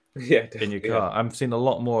 Yeah. In your car. Yeah. I'm seeing a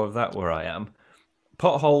lot more of that where I am.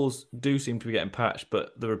 Potholes do seem to be getting patched,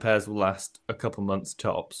 but the repairs will last a couple months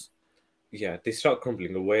tops. Yeah, they start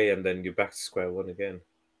crumbling away and then you're back to square one again.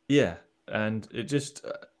 Yeah, and it just,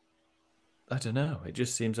 I don't know, it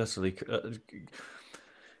just seems utterly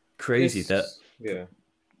crazy Yeah.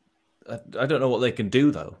 I don't know what they can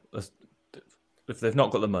do though. If they've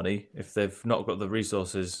not got the money, if they've not got the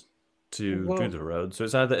resources to do the road. So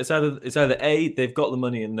it's either A, they've got the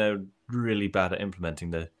money and they're really bad at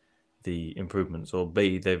implementing the the improvements, or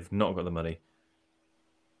B, they've not got the money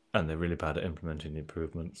and they're really bad at implementing the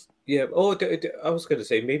improvements. Yeah. Oh, I was going to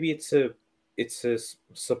say maybe it's a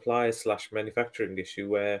supply slash manufacturing issue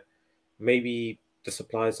where maybe the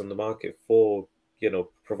suppliers on the market for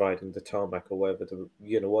providing the tarmac or whatever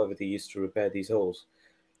whatever they use to repair these holes,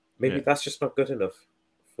 maybe Yeah. that's just not good enough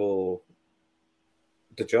for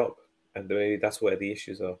the job, and maybe that's where the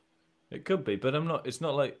issues are. It could be, but it's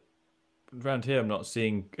not like around here I'm not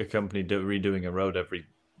seeing a company redoing a road every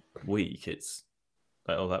week. It's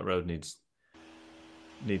like, oh, that road needs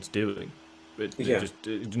doing. It Yeah.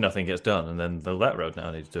 just nothing gets done, and then that road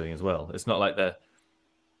now needs doing as well. It's not like they're.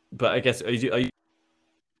 But I guess are you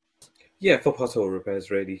Yeah, for pothole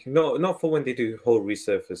repairs, really. No, not for when they do whole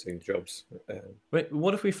resurfacing jobs. wait,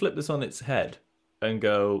 what if we flip this on its head and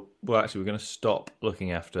go, well, actually, we're going to stop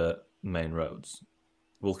looking after main roads.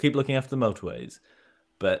 We'll keep looking after the motorways,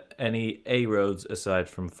 but any A roads aside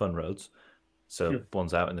from fun roads, so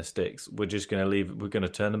ones out in the sticks, we're just going to leave. We're going to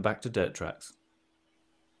turn them back to dirt tracks,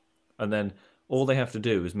 and then all they have to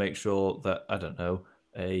do is make sure that, I don't know,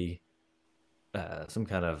 some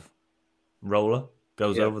kind of roller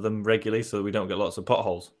goes over them regularly so that we don't get lots of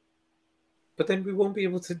potholes. But then we won't be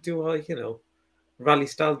able to do our, rally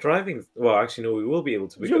style driving. Well, actually, no, we will be able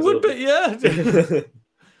to. You would be, yeah.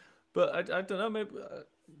 But I don't know, maybe.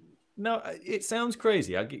 No, it sounds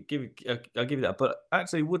crazy. I'll give you that. But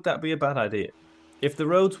actually, would that be a bad idea? If the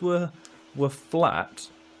roads were flat,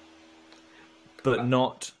 but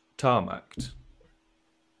not tarmacked?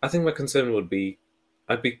 I think my concern would be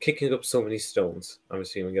I'd be kicking up so many stones, I'm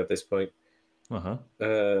assuming at this point.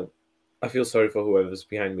 I feel sorry for whoever's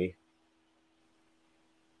behind me.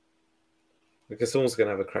 Because someone's going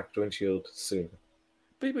to have a cracked windshield soon.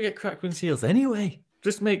 People get cracked windshields anyway.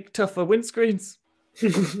 Just make tougher windscreens.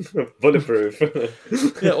 Bulletproof.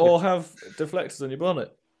 Yeah, or have deflectors on your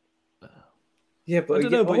bonnet. Yeah, but I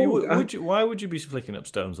don't know. But why would you be flicking up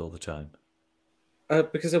stones all the time?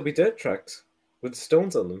 Because there'll be dirt tracks with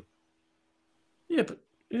stones on them. Yeah, but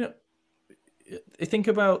think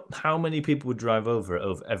about how many people would drive over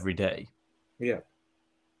it every day. Yeah.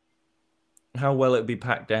 How well it'd be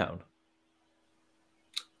packed down.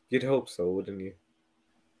 You'd hope so, wouldn't you?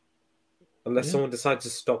 Unless someone decides to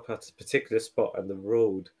stop at a particular spot and the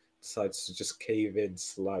road decides to just cave in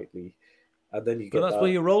slightly. And then you get that's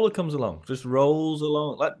where your roller comes along. Just rolls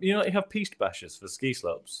along. Like, you have piste bashers for ski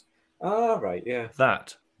slopes. Ah, right, yeah.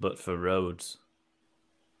 That, but for roads.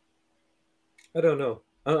 I don't know.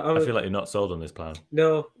 I feel like you're not sold on this plan.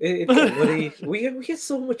 No, it'd get muddy. we get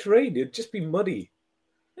so much rain, it'd just be muddy.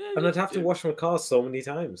 Yeah, and I'd have to wash my car so many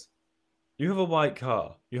times. You have a white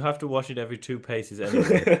car. You have to wash it every 2 paces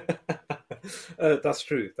anyway. That's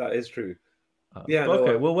true. That is true. Yeah.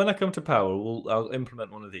 Okay. Well, when I come to power, I'll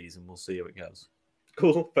implement one of these and we'll see how it goes.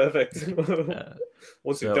 Cool. Perfect.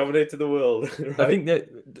 Once you've dominated the world, right? I think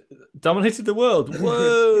that dominated the world.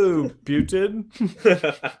 Whoa, Putin.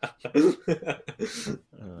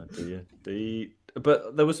 Oh dear.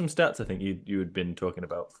 But there were some stats I think you had been talking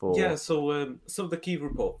about for. Yeah. So some of the key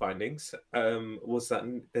report findings was that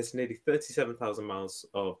there's nearly 37,000 miles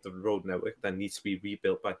of the road network that needs to be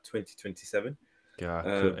rebuilt by 2027. Yeah,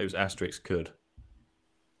 it was asterisk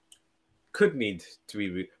could need to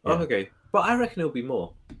be. Oh, okay. But I reckon it'll be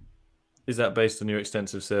more. Is that based on your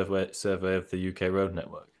extensive survey of the UK road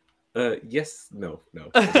network? Yes. No.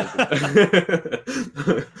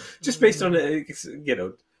 Just based on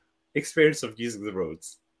experience of using the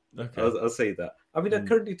roads. Okay. I'll say that. I mean, I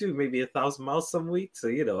currently do maybe 1,000 miles some weeks, so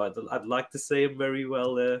I'd like to say I'm very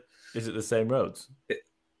well. Is it the same roads?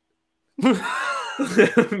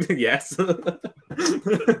 Yes.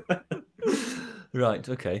 Right.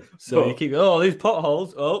 Okay. So you keep these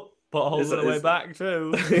potholes. Oh, potholes on the way back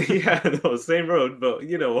too. Yeah, no, same road, but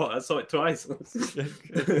you know what? I saw it twice.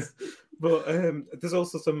 But there's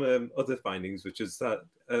also some other findings, which is that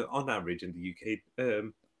on average in the UK,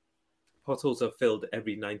 potholes are filled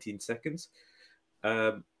every 19 seconds.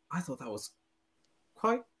 I thought that was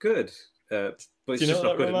quite good, but it's just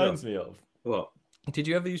not good enough. Reminds me of what? Did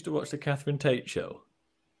you ever used to watch the Catherine Tate show?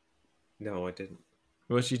 No, I didn't.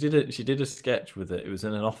 Well, she did a sketch with it. It was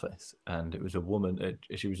in an office, and it was a woman.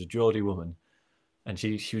 She was a Geordie woman, and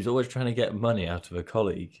she was always trying to get money out of a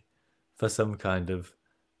colleague for some kind of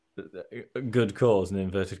good cause in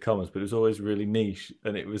inverted commas, but it was always really niche.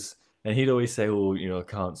 And he'd always say, "Oh, I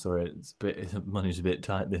can't. Sorry, money's a bit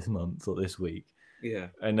tight this month or this week." Yeah.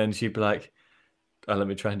 And then she'd be like, "Let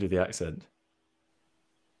me try and do the accent."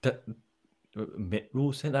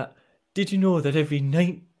 Rule said that. Did you know that every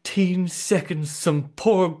 19 seconds some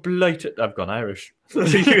poor blighted... I've gone Irish. I'll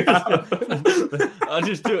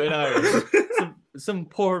just do it in Irish. some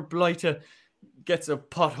poor blighter gets a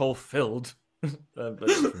pothole filled. That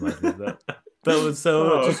just reminded me of that. That was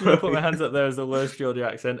so. Oh, Just want to put my hands up there as the worst Geordie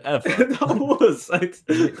accent ever. that was.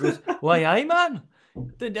 It was, why, aye, man?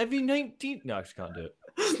 Then every 19. No, I just can't do it.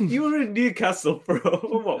 You were in Newcastle for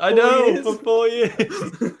what? I 4 know, years? for 4 years.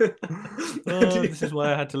 Oh, this is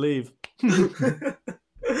why I had to leave.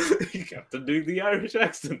 You have to do the Irish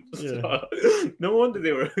accent. Yeah. No wonder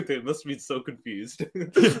they must have been so confused.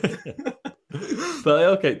 But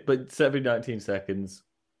okay, but it's every 19 seconds.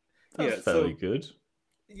 That's Yeah, fairly so- good.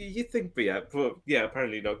 You think, but yeah,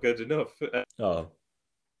 apparently not good enough. Oh,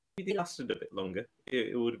 If they lasted a bit longer,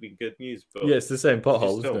 it would have been good news. But yeah, it's the same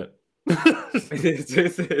pothole, just isn't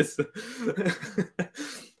it? it is.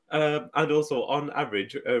 And also, on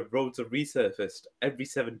average, roads are resurfaced every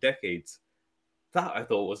 7 decades. That I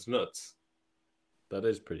thought was nuts. That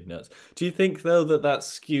is pretty nuts. Do you think, though, that that's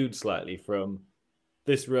skewed slightly from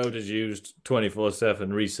this road is used 24/7,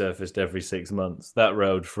 resurfaced every 6 months? That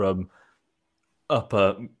road from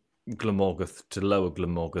Upper Glamorgan to Lower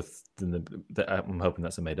Glamorgan, I'm hoping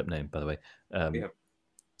that's a made-up name, by the way, Yeah.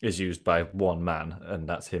 is used by one man, and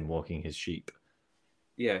that's him walking his sheep.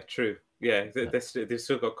 Yeah, true. Yeah, they've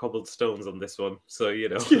still got cobbled stones on this one, so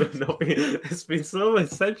it's been so many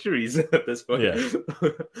centuries at this point. Yeah.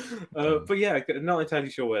 But yeah, not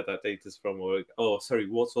entirely sure where that date is from, or sorry,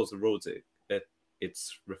 what sorts of roads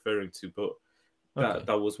it's referring to. But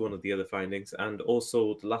that was one of the other findings, and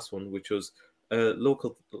also the last one, which was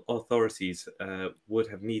local authorities would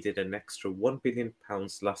have needed an extra £1 billion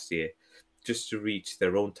last year just to reach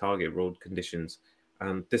their own target road conditions.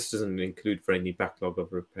 And this doesn't include for any backlog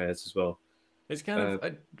of repairs as well. It's kind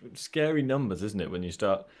of scary numbers, isn't it, when you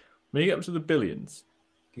get up to the billions?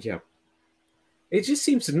 Yeah. It just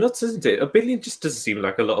seems nuts, isn't it? $1 billion just doesn't seem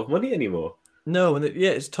like a lot of money anymore. No, and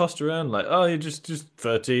it's tossed around like, oh, you just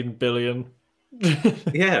 13 billion.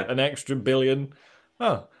 Yeah. An extra billion.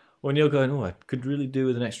 Oh, when you're going, I could really do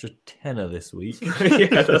with an extra tenner this week.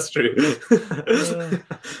 Yeah, that's true.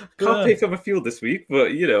 Can't pick up a fuel this week,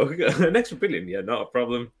 but an extra $1 billion, yeah, not a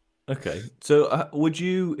problem. Okay, so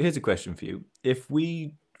here's a question for you. If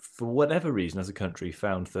we, for whatever reason, as a country,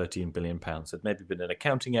 found £13 billion, had maybe been an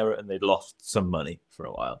accounting error and they'd lost some money for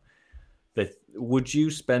a while, would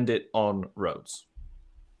you spend it on roads?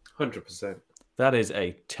 100%. That is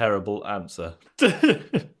a terrible answer.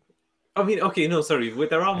 I mean, okay, no, sorry.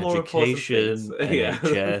 There are more important things.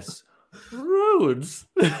 NHS, roads.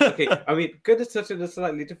 Okay, I mean, going to touch on a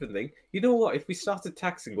slightly different thing. You know what? If we started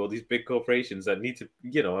taxing all these big corporations that need to,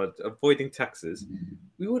 avoiding taxes,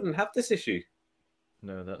 we wouldn't have this issue.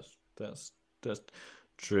 No, that's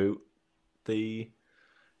true. The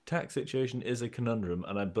tax situation is a conundrum,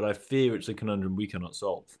 but I fear it's a conundrum we cannot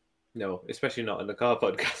solve. No, especially not in the car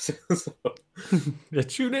podcast. Yeah,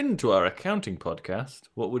 tune in to our accounting podcast.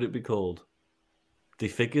 What would it be called? The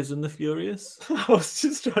Figures and the Furious? I was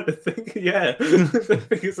just trying to think. Yeah, The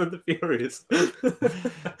Figures and the Furious.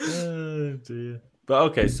 Oh dear. But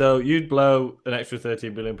okay, so you'd blow an extra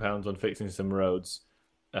 £13 billion on fixing some roads.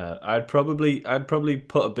 I'd probably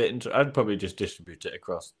put a bit into. I'd probably just distribute it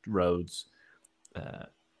across roads, the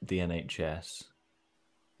NHS,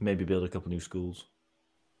 maybe build a couple new schools.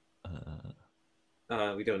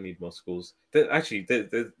 We don't need more schools. Actually,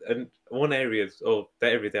 one area, the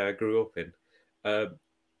area that I grew up in,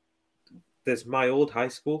 there's my old high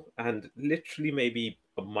school, and literally maybe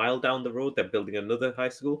a mile down the road, they're building another high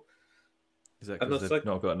school. Is that because they've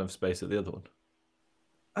not got enough space at the other one?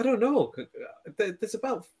 I don't know. There's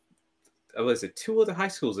about, what is it, 2 other high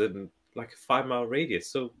schools in like a 5-mile radius.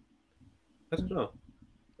 So I don't know.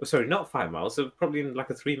 Oh, sorry, not 5 miles. So probably in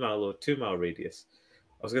like a 3-mile or 2-mile radius.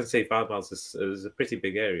 I was going to say 5 miles is a pretty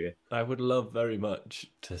big area. I would love very much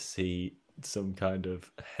to see some kind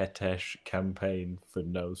of Hetesh campaign for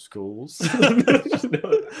no schools.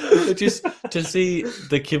 Just to see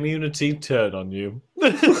the community turn on you.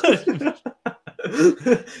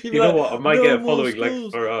 You know what? I might get a following like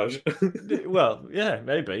Farage. Well, yeah,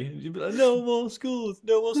 maybe. You'd be like, no more schools.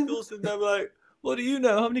 And they're like, what do you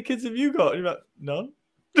know? How many kids have you got? And you're like, none.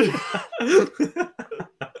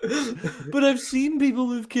 But I've seen people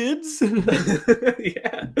with kids.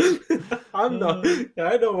 Yeah. I'm not.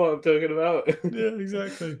 I know what I'm talking about. Yeah,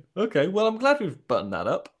 exactly. Okay, well, I'm glad we've buttoned that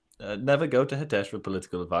up. Never go to Hetesh for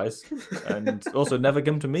political advice. And also never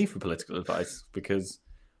come to me for political advice, because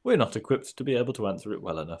we're not equipped to be able to answer it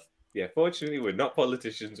well enough. Yeah, fortunately, we're not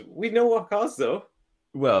politicians. We know our cars, though.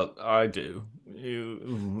 Well, I do.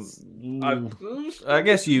 I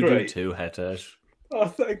guess you do too, Hetesh. Oh,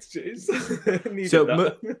 thanks, James.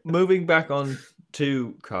 So, moving back on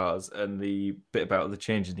to cars and the bit about the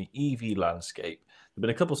change in the EV landscape, there have been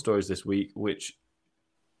a couple of stories this week which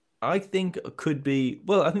I think it could be,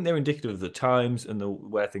 well, I think they're indicative of the times and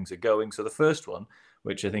where things are going. So the first one,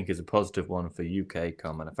 which I think is a positive one for UK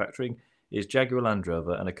car manufacturing, is Jaguar Land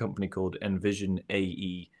Rover and a company called Envision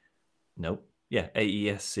AE. No, yeah,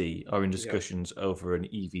 AESC are in Yeah. discussions over an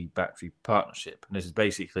EV battery partnership. And this is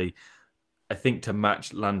basically, I think, to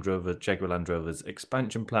match Jaguar Land Rover's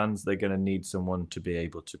expansion plans, they're going to need someone to be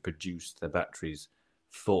able to produce their batteries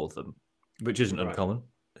for them, which isn't Right. uncommon.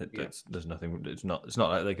 Yeah. There's nothing. It's not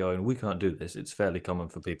like they're going, we can't do this. It's fairly common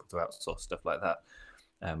for people to outsource stuff like that.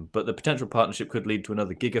 But the potential partnership could lead to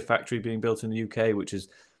another gigafactory being built in the UK, which is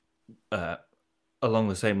along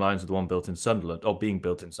the same lines as the one built in Sunderland, or being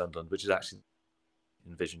built in Sunderland, which is actually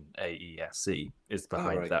Envision AESC is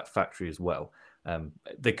behind that factory as well.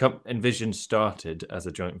 Envision started as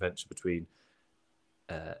a joint venture between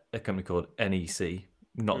a company called NEC,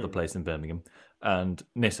 not the place in Birmingham, and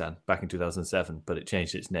Nissan back in 2007, but it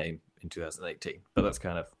changed its name in 2018. But that's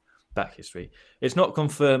kind of back history. It's not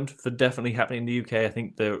confirmed for definitely happening in the UK. I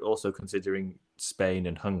think they're also considering Spain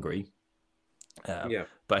and Hungary. Yeah.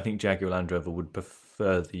 But I think Jaguar Land Rover would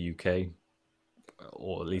prefer the UK,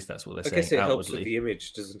 or at least that's what they're saying I guess it helps outwardly. with the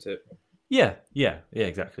image, doesn't it? Yeah,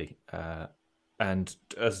 exactly. And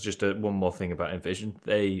as just one more thing about Envision,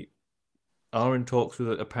 they are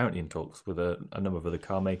apparently in talks with a number of other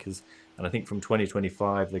car makers, and I think from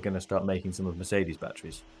 2025 they're going to start making some of Mercedes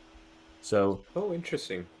batteries. So,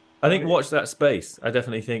 interesting. I think watch that space. I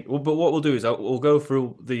definitely think. Well, but what we'll do is we'll go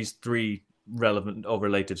through these three relevant or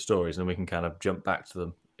related stories, and we can kind of jump back to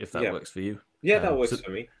them if that works for you. Yeah, that works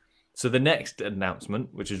for me. So the next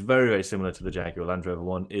announcement, which is very, very similar to the Jaguar Land Rover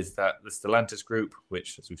one, is that the Stellantis group,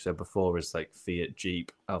 which, as we've said before, is like Fiat,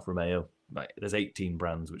 Jeep, Alfa Romeo. Like, there's 18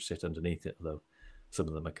 brands which sit underneath it, although some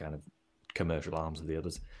of them are kind of commercial arms of the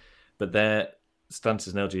others. But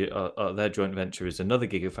Stellantis and LG, their joint venture is another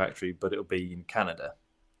gigafactory, but it'll be in Canada.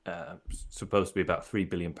 Supposed to be about £3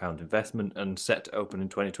 billion investment and set to open in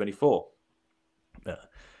 2024.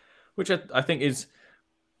 Which I think is...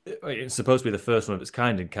 It's supposed to be the first one of its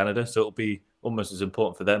kind in Canada, so it'll be almost as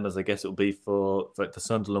important for them as I guess it'll be for like the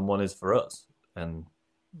Sunderland one is for us. And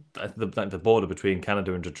the border between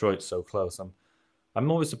Canada and Detroit's so close. I'm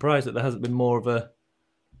always surprised that there hasn't been more of a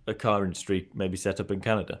car industry maybe set up in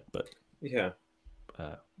Canada. But yeah,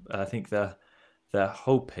 I think they're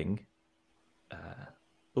hoping.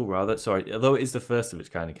 Although it is the first of its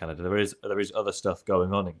kind in Canada, there is other stuff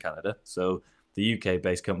going on in Canada. So the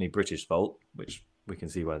UK-based company British Volt, which we can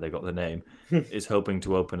see why they got the name, is hoping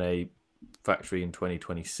to open a factory in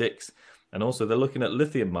 2026. And also they're looking at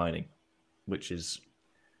lithium mining, which is,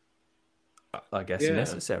 I guess,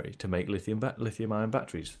 necessary to make lithium-ion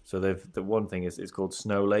batteries. So the one thing is it's called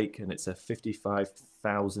Snow Lake, and it's a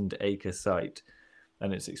 55,000-acre site,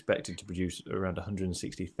 and it's expected to produce around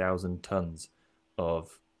 160,000 tons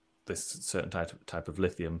of this certain type of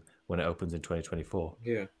lithium when it opens in 2024.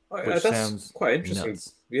 Yeah. Which sounds quite interesting.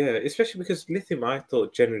 Nuts. Yeah, especially because lithium, I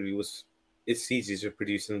thought generally it's easier to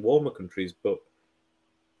produce in warmer countries, but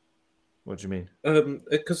what do you mean?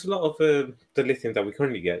 Because a lot of the lithium that we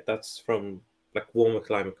currently get, that's from like warmer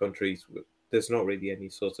climate countries. There's not really any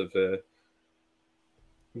sort of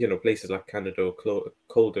places like Canada or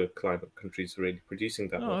colder climate countries really producing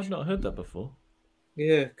that. Oh, I've not heard that before.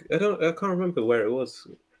 Yeah, I can't remember where it was,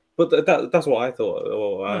 but that's what I thought,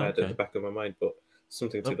 or I had at the back of my mind. But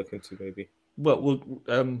something to look into, maybe. Well,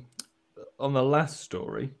 on the last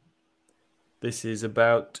story, this is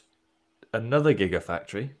about another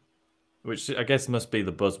gigafactory, which I guess must be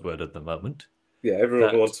the buzzword at the moment. Yeah,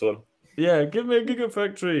 everyone wants one. Yeah, give me a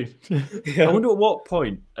gigafactory. Yeah. I wonder at what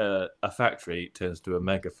point a factory turns to a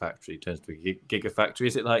mega factory, turns to a gigafactory.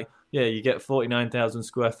 Is it like, yeah, you get 49,000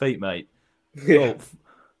 square feet, mate? Yeah. Oh,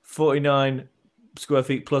 49 square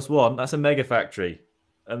feet plus one, that's a mega factory.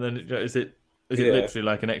 And then is it literally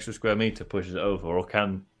like an extra square meter pushes it over, or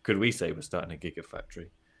could we say we're starting a gigafactory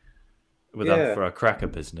for our cracker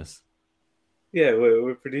business? Yeah,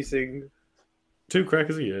 we're producing 2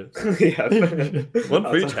 crackers a year. Yeah, one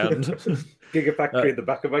for each hand. Gigafactory in the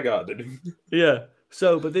back of my garden. Yeah.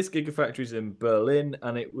 So, but this gigafactory's in Berlin,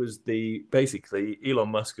 and it was basically Elon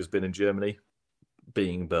Musk has been in Germany,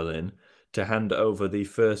 being Berlin, to hand over the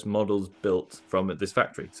first models built from this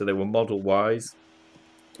factory. So they were Model Ys.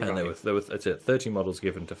 And there were 30 models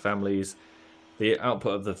given to families. The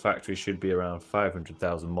output of the factory should be around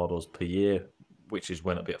 500,000 models per year, which is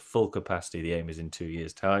when it'll be at full capacity. The aim is in 2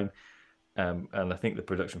 years' time. And I think the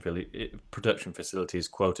production facility is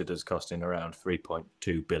quoted as costing around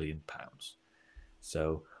 £3.2 billion.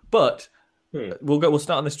 So, but we'll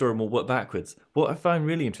start on this story and we'll work backwards. What I find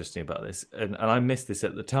really interesting about this, and I missed this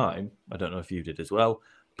at the time, I don't know if you did as well,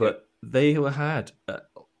 but they had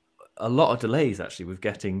a lot of delays actually with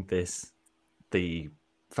getting the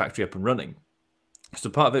factory up and running. So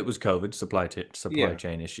part of it was COVID, supply Yeah.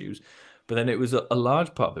 chain issues, but then it was a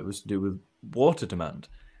large part of it was to do with water demand.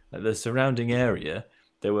 Like the surrounding area,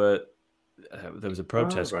 there was a Oh,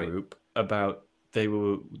 protest right. group about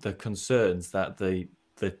the concerns that the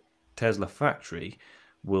Tesla factory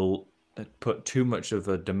will put too much of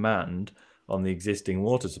a demand on the existing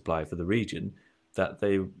water supply for the region that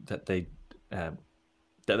um,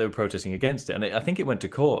 they were protesting against it, and I think it went to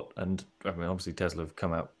court. And I mean, obviously Tesla have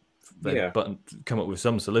Yeah. come up with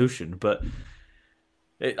some solution, but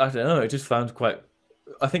I don't know. It just found quite.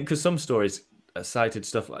 I think because some stories cited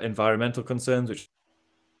stuff like environmental concerns, which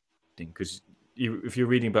because if you're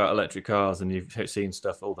reading about electric cars and you've seen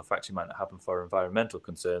stuff, the factory might not happen for environmental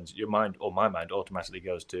concerns, your mind or my mind automatically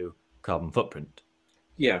goes to carbon footprint.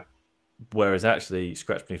 Yeah. Whereas actually,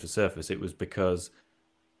 scratched beneath the surface, it was because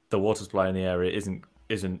the water supply in the area isn't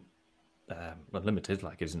unlimited,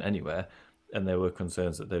 like it isn't anywhere, and there were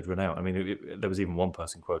concerns that they'd run out. I mean, there was even one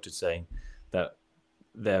person quoted saying that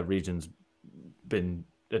their region's been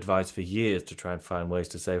advised for years to try and find ways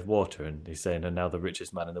to save water, and he's saying, and now the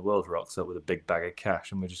richest man in the world rocks up with a big bag of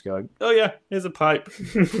cash, and we're just going, oh yeah, here's a pipe.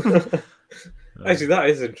 Actually, that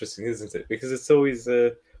is interesting, isn't it? Because it's always,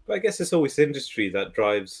 but I guess it's always industry that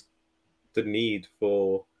drives the need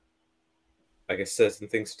for, I guess, certain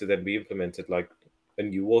things to then be implemented, like a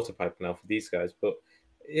new water pipe now for these guys. But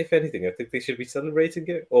if anything, I think they should be celebrating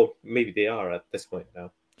it, or maybe they are at this point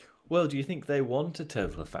now. Well, do you think they want a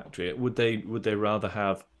Tesla factory? Would they rather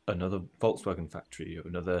have another Volkswagen factory or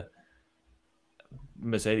another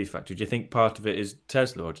Mercedes factory? Do you think part of it is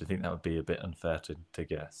Tesla, or do you think that would be a bit unfair to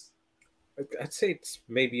guess? I'd say it's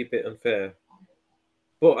maybe a bit unfair,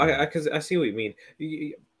 but because I see what you mean.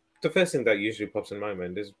 The first thing that usually pops in my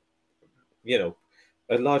mind is, you know,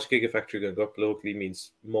 a large gigafactory going up locally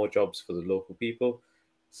means more jobs for the local people.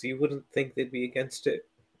 So you wouldn't think they'd be against it,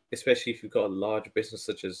 especially if you've got a large business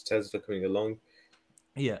such as Tesla coming along.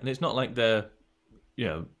 Yeah, and it's not like they're, you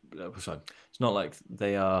know, sorry, it's not like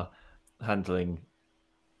they are handling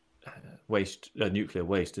nuclear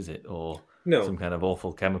waste, is it, or No. some kind of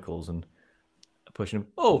awful chemicals and pushing them.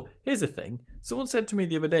 Oh, here's the thing. Someone said to me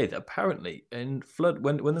the other day that apparently in flood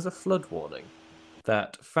when there's a flood warning,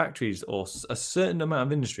 that factories or a certain amount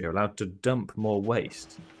of industry are allowed to dump more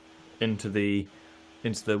waste into the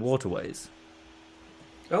waterways.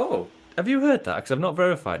 Oh, Have you heard that? Because I've not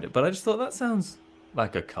verified it, but I just thought that sounds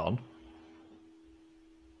like a con.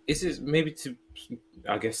 is it maybe to,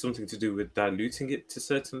 I guess, something to do with diluting it to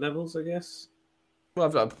certain levels, I guess?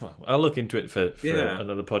 Well, I'll look into it for Yeah.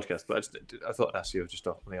 another podcast, but I thought I'd ask you just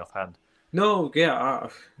off the offhand. No, yeah,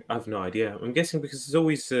 I have no idea. I'm guessing because there's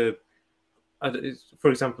always, for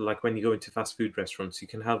example, like when you go into fast food restaurants, you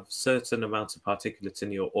can have certain amounts of particulates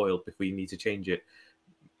in your oil before you need to change it.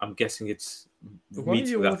 I'm guessing it's Why are meets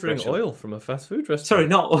you with that ordering threshold. oil from a fast food Sorry, restaurant?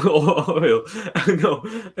 not oil. No,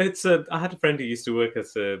 it's. I had a friend who used to work at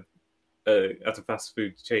a fast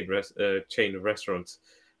food chain of restaurants,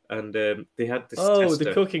 and they had this Oh, tester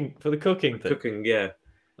the cooking for thing. cooking. Yeah,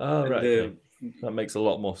 Oh, and right, okay. That makes a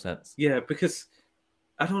lot more sense. yeah, because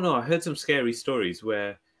I don't know. I heard some scary stories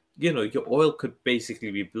where your oil could basically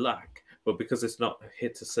be black, but because it's not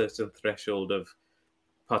hit a certain threshold of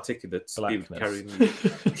particulates, they would carry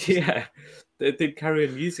Blackness. on. Yeah, they'd carry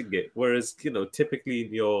on using it. Whereas typically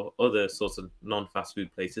in your other sorts of non-fast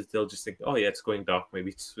food places, they'll just think, oh yeah, it's going dark,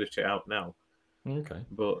 maybe switch it out now. Okay.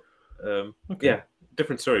 But Okay. yeah,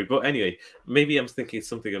 different story. But anyway, maybe I'm thinking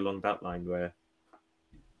something along that line where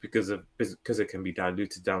because it can be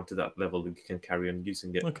diluted down to that level, you can carry on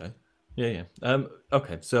using it. Okay. Yeah, yeah.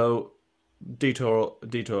 Okay, so detour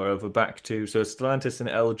over back to Stellantis and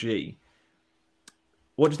LG.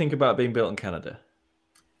 What do you think about being built in Canada?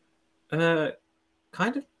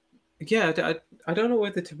 Kind of. Yeah, I don't know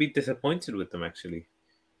whether to be disappointed with them actually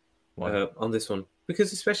on this one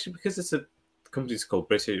especially because it's a company's called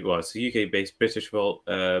British. Well, it's a UK-based British Volt.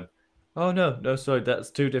 Oh no, sorry, that's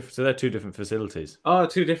two different. So they're two different facilities.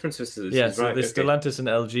 Two different facilities, Yeah, so right? the Okay. Stellantis and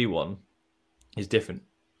LG one is different.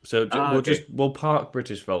 So Okay. we'll park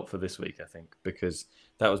British Volt for this week, I think, because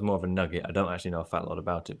that was more of a nugget. I don't actually know a fat lot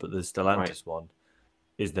about it, but the Stellantis Right. one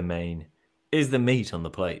is the meat on the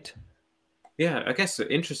plate. Yeah, I guess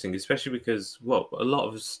interesting, especially because a lot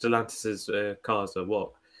of Stellantis's cars are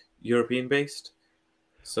European based.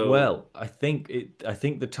 So Well, I think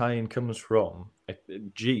the tie-in comes from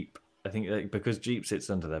Jeep. I think because Jeep sits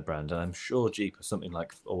under their brand, and I'm sure Jeep are something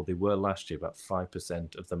like, or they were last year, about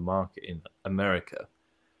 5% of the market in America.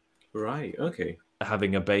 right, okay,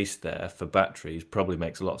 Having a base there for batteries probably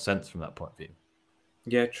makes a lot of sense from that point of view.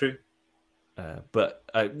 yeah, true. But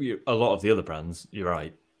a lot of the other brands, you're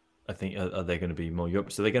right. I think are they going to be more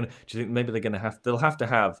Europe? So they're going to. Do you think maybe they're going to have? They'll have to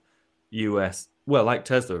have US. Well, like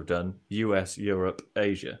Tesla have done, US, Europe,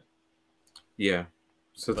 Asia. Yeah.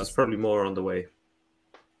 So there's That's probably more on the way.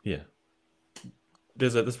 yeah.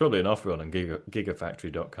 There's probably an offer on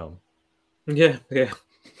gigafactory.com. Yeah, yeah.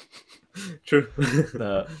 True.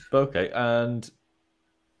 But okay, and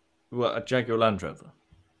what a Jaguar Land Rover.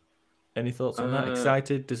 Any thoughts on that?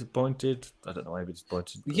 Excited, disappointed? I don't know, maybe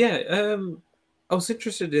disappointed. But... Yeah, I was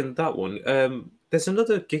interested in that one. There's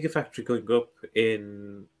another gigafactory going up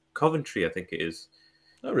in Coventry, I think it is.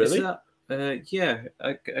 Oh, really? Is that? Yeah,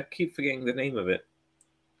 I keep forgetting the name of it.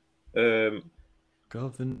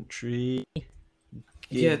 Coventry.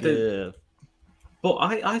 Yeah, but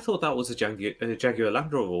I thought that was a Jaguar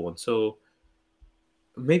Land Rover one, so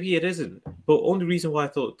maybe it isn't. But only reason why I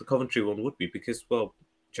thought the Coventry one would be because, well,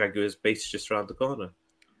 Jaguar is based just around the corner.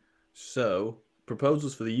 So,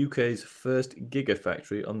 proposals for the UK's first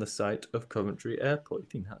gigafactory on the site of Coventry Airport. You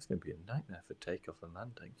think that's going to be a nightmare for takeoff and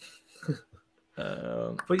landing?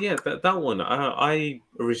 But yeah, that one, I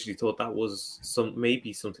originally thought that was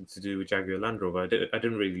maybe something to do with Jaguar Land Rover. I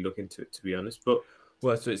didn't really look into it, to be honest. But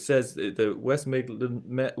well, so it says the West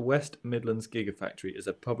Midlands Gigafactory is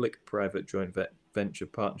a public-private joint venture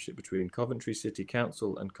partnership between Coventry City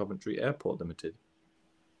Council and Coventry Airport Limited.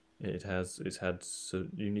 It's had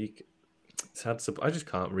I just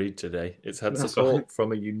can't read today. It's had support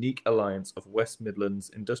from a unique alliance of West Midlands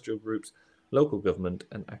industrial groups, local government,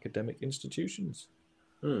 and academic institutions.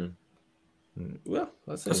 Well,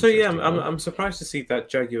 that's so yeah. I'm surprised to see that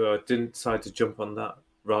Jaguar didn't decide to jump on that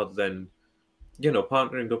rather than,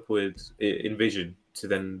 partnering up with Envision to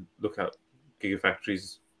then look at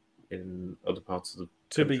gigafactories in other parts of the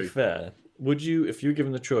country. To be fair, would you, if you were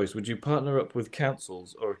given the choice, would you partner up with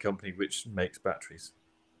councils or a company which makes batteries?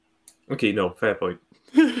 Okay, no, fair point.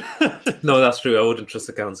 No, that's true. I wouldn't trust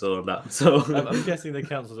the council on that. So I'm guessing the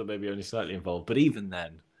councils are maybe only slightly involved, but even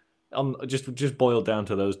then, just boiled down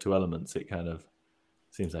to those two elements, it kind of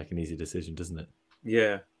seems like an easy decision, doesn't it?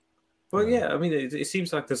 Yeah. Well, yeah. I mean, it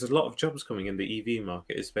seems like there's a lot of jobs coming in the EV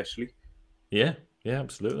market, especially. Yeah,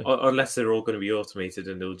 absolutely. Unless they're all going to be automated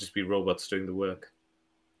and it'll just be robots doing the work.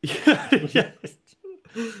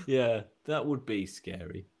 Yeah, that would be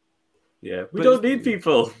scary. Yeah, we don't need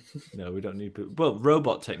people. No, we don't need people. Well,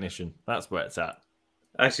 robot technician, that's where it's at.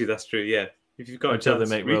 Actually, that's true, yeah. If you've got until a chance,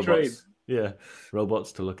 they make robots. Yeah,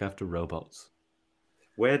 robots to look after robots.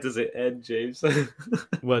 Where does it end, James?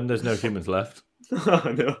 When there's no humans left.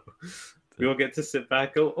 Oh, no. We all get to sit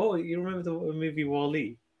back. Oh, you remember the movie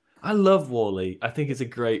Wall-E? I love Wall-E. I think it's a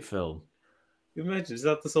great film. Imagine, is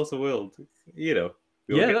that the sort of world? Yeah,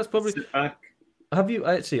 that's probably... Sit back. Have you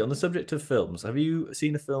actually, on the subject of films, have you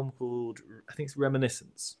seen a film called, I think it's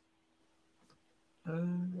Reminiscence?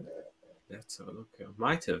 Let's have a look. I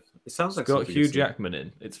might have. It sounds like it's got Hugh Jackman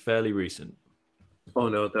in. It's fairly recent. Oh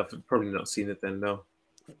no, I've probably not seen it then. No.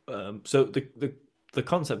 So the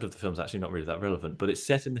concept of the film's actually not really that relevant, but it's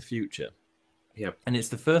set in the future. Yeah. And it's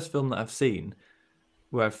the first film that I've seen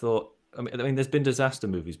where I've thought. I mean, there's been disaster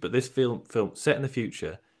movies, but this film set in the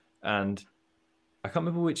future, and I can't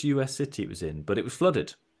remember which US city it was in, but it was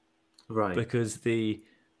flooded. Right. Because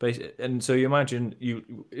and so you imagine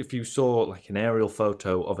if you saw like an aerial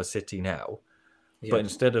photo of a city now, but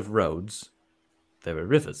instead of roads, there were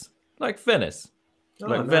rivers, like Venice.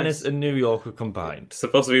 Nice. Venice and New York are combined. It's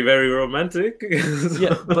supposed to be very romantic.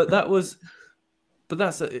 Yeah, but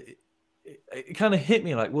it kind of hit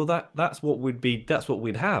me like, well, that's what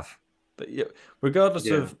we'd have. But yeah, regardless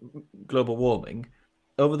of global warming,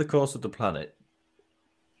 over the course of the planet,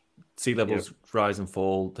 sea levels rise and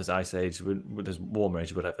fall, there's ice age, there's warmer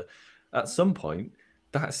age, whatever. At some point,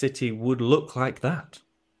 that city would look like that,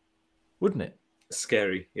 wouldn't it?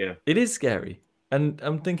 Scary, yeah. It is scary. And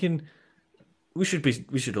I'm thinking we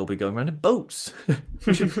should all be going around in boats.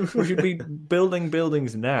 we should be building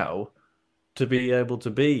buildings now to be able to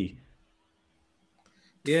be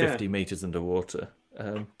 50 meters underwater.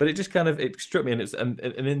 But it just it struck me, and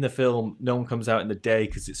in the film, no one comes out in the day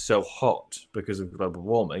because it's so hot because of global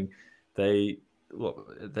warming. They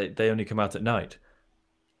only come out at night,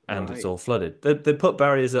 and it's all flooded. They put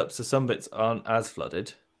barriers up so some bits aren't as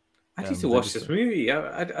flooded. I need to watch this movie.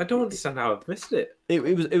 I don't understand how I've missed it. It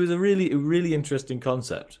was a really interesting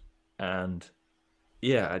concept, and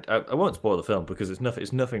yeah, I won't spoil the film because it's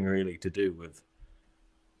nothing really to do with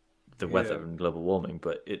the weather and global warming,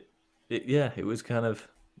 but it was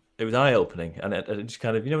eye opening, and it just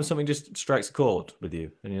when something just strikes a chord with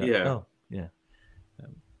you, and you're like, oh yeah.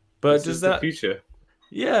 But does that the future?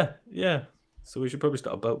 Yeah. So we should probably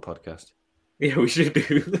start a boat podcast. Yeah, we should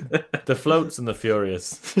do. The Floats and the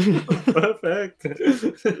Furious. Perfect.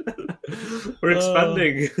 We're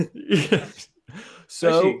expanding. Yeah.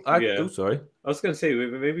 So, Actually, yeah. sorry. I was going to say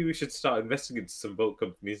maybe we should start investing into some boat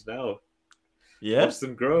companies now. Yeah, Watch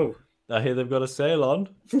them grow. I hear they've got a sale on.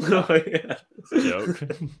 Oh, yeah. Joke.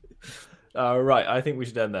 Right, I think we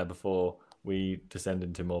should end there before we descend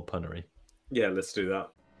into more punnery. Yeah, let's do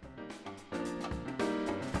that.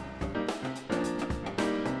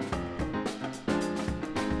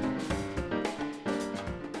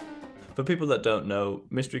 For people that don't know,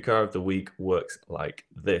 Mystery Car of the Week works like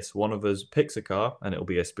this. One of us picks a car, and it'll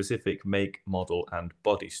be a specific make, model, and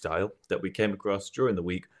body style that we came across during the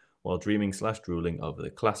week while dreaming/drooling over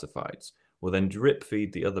the classifieds. We'll then drip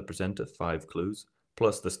feed the other presenter 5 clues,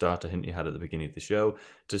 plus the starter hint you had at the beginning of the show,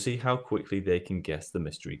 to see how quickly they can guess the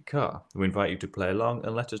mystery car. We invite you to play along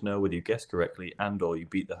and let us know whether you guess correctly and or you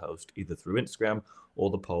beat the host either through Instagram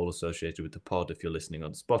or the poll associated with the pod if you're listening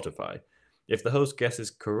on Spotify. If the host guesses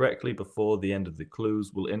correctly before the end of the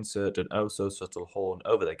clues, we'll insert an oh-so-subtle horn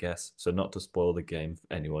over their guess, so not to spoil the game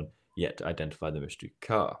for anyone yet to identify the mystery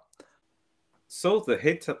car. So the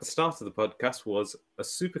hint at the start of the podcast was a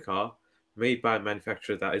supercar made by a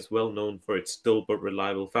manufacturer that is well known for its dull but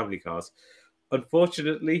reliable family cars.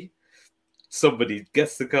 Unfortunately, somebody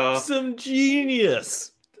guessed the car. Some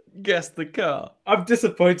genius guessed the car. I'm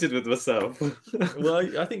disappointed with myself.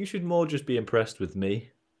 Well, I think you should more just be impressed with me.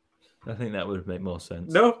 I think that would make more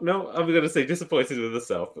sense. No, I'm going to say disappointed with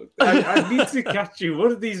myself. I need to catch you.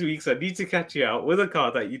 One of these weeks, I need to catch you out with a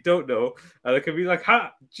car that you don't know. And I can be like,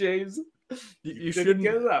 ha, James, you shouldn't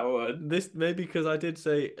get that one. This maybe because I did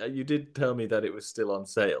say, you did tell me that it was still on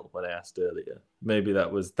sale when I asked earlier. Maybe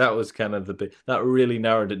that was kind of the big, that really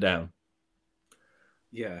narrowed it down.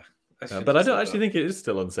 Yeah. But I don't actually think it is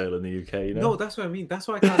still on sale in the UK. You know? No, that's what I mean. That's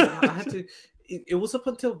why I had to. It was up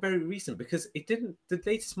until very recent because the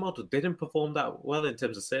latest model didn't perform that well in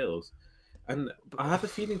terms of sales, and I have a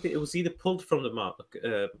feeling that it was either pulled from the market,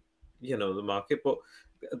 the market. But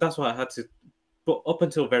that's why I had to. But up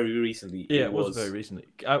until very recently, it was very recently.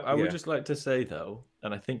 I would just like to say though,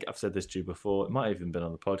 and I think I've said this to you before. It might have even been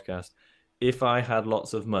on the podcast. If I had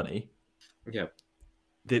lots of money,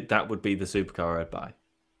 that would be the supercar I'd buy.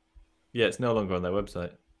 Yeah, it's no longer on their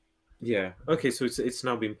website. Yeah. Okay, so it's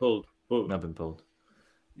now been pulled. But... Now been pulled.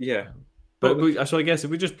 Yeah. So I guess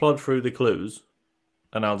if we just plod through the clues,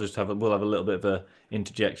 and we'll have a little bit of a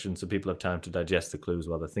interjection so people have time to digest the clues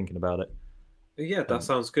while they're thinking about it. Yeah, that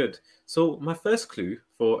sounds good. So my first clue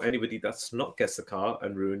for anybody that's not guessed the car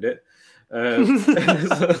and ruined it,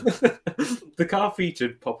 the car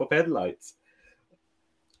featured pop-up headlights.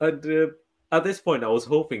 And at this point, I was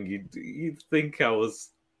hoping you'd think I was,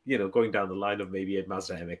 going down the line of maybe a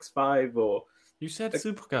Mazda MX-5 or... You said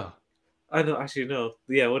supercar. I know, actually, no.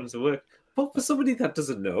 Yeah, it wouldn't work. But for somebody that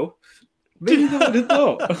doesn't know, maybe they would have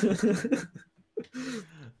thought.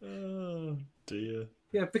 Oh, dear.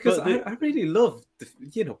 Yeah, because I really love,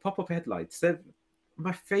 pop-up headlights. They're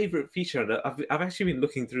my favourite feature. And I've actually been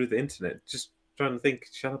looking through the internet, just trying to think,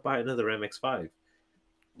 shall I buy another MX-5?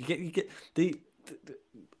 You get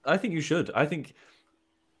I think you should. I think,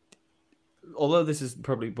 although this is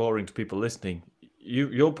probably boring to people listening,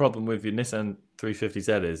 your problem with your Nissan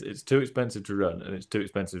 350Z is it's too expensive to run and it's too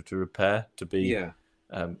expensive to repair to be,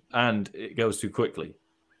 and it goes too quickly.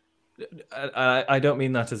 I don't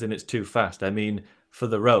mean that as in it's too fast. I mean for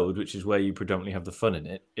the road, which is where you predominantly have the fun in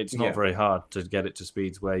it, it's not very hard to get it to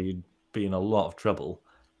speeds where you'd be in a lot of trouble.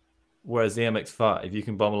 Whereas the MX-5, you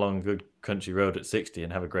can bomb along a good country road at 60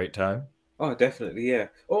 and have a great time. Oh, definitely, yeah.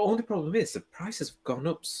 Oh, only problem is the prices have gone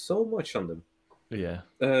up so much on them. Yeah,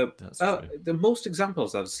 that's true. The most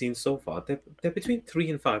examples I've seen so far, they're between £3,000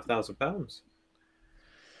 and £5,000.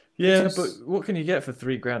 Yeah, but what can you get for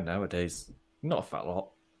 £3,000 nowadays? Not a fat lot.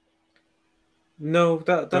 No,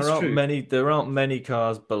 that's true. There aren't many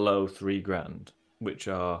cars below £3,000 which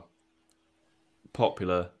are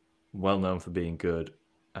popular, well known for being good,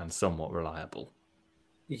 and somewhat reliable.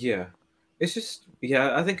 Yeah, it's just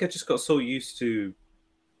I think I just got so used to,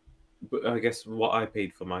 I guess, what I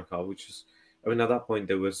paid for my car, which is, I mean, at that point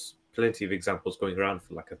there was plenty of examples going around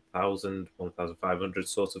for like 1,000, 1,500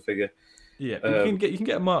 sort of figure. Yeah, you can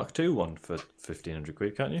get a Mark II one for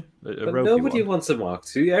 £1,500, can't you? But nobody wants a Mark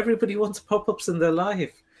II. Everybody wants pop-ups in their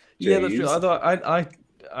life. Yeah, that's true.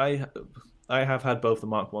 I have had both the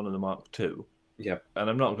Mark I and the Mark II. Yeah, and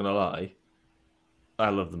I'm not gonna lie, I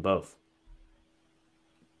love them both.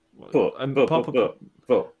 But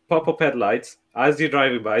pop-up headlights as you're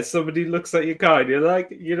driving by, somebody looks at your car and you're like,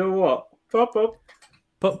 you know what, pop-up.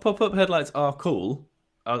 But pop-up headlights are cool.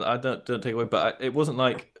 I don't take away, but it wasn't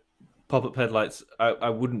like pop-up headlights. I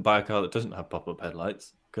wouldn't buy a car that doesn't have pop-up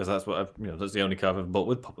headlights because that's what that's the only car I've ever bought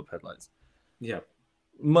with pop-up headlights. Yeah.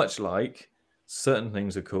 Much like certain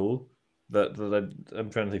things are cool that I'm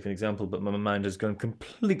trying to think of an example, but my mind has gone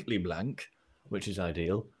completely blank, which is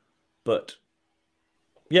ideal. But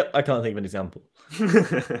yep, I can't think of an example.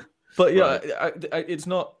 But yeah, it's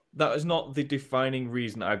not. That is not the defining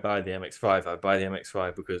reason I buy the MX-5. I buy the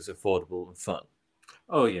MX-5 because it's affordable and fun.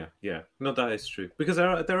 Oh yeah, yeah. No, that is true. Because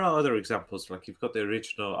there are other examples. Like you've got the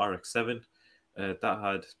original RX-7 that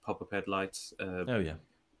had pop-up headlights. Oh yeah,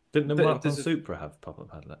 didn't the Mark 1 Supra have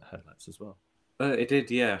pop-up headlights as well? It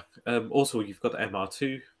did, yeah. Also, you've got the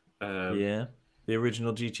MR2. Yeah, the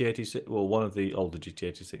original GT86. Well, one of the older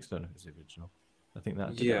GT86. I don't know if it's the original. I think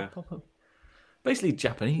that did have pop-up. Basically,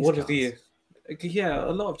 Japanese One cars. of the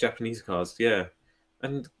a lot of Japanese cars, yeah.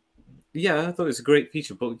 And yeah, I thought it was a great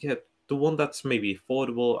feature, but yeah, the one that's maybe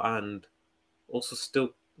affordable and also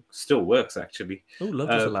still works actually. Oh,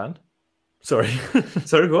 Lotus Elan. Sorry.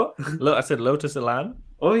 Sorry, what? I said Lotus Elan.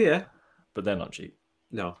 Oh yeah, but they're not cheap.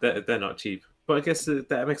 No, they're not cheap. But I guess the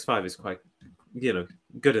MX-5 is quite,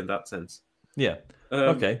 good in that sense. Yeah.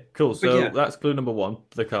 Okay, cool. So that's clue number 1.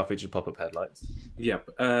 The car featured pop-up headlights. Yep.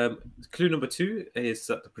 Clue number 2 is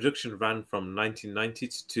that the production ran from 1990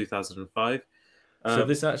 to 2005. So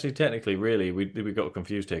this actually technically, really, we got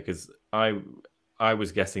confused here because I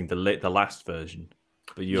was guessing the last version,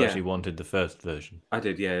 but you actually wanted the first version. I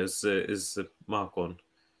did, yeah. It was Mark 1.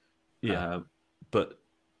 Yeah, but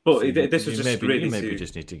this was just really maybe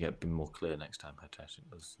just need to get a bit more clear next time, Hetesh. It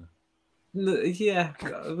was. Yeah,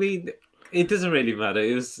 I mean, it doesn't really matter.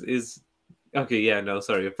 It was okay. Yeah, no,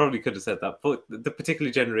 sorry, I probably could have said that, but the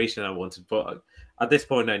particular generation I wanted. But at this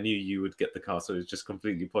point, I knew you would get the car, so it was just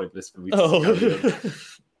completely pointless for me to carry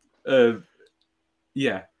on.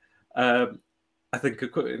 Yeah. I think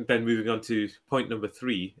then moving on to point number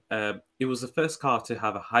 3, it was the first car to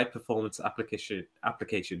have a high performance application,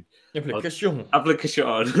 which is,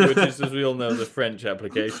 as we all know, the French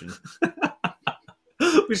application.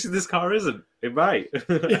 Which this car isn't. It might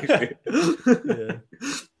actually.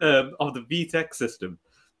 Of the VTEC system.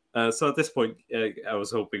 So at this point, I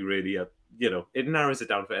was hoping really, it narrows it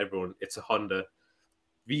down for everyone. It's a Honda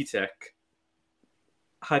VTEC,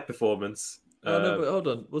 high performance. No, but hold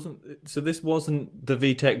on, this wasn't the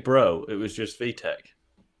VTEC Bro? It was just VTEC.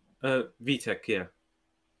 VTEC, yeah.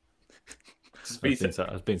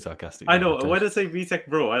 I was being sarcastic. I know. When I say VTEC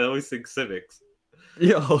Bro, I always think Civics.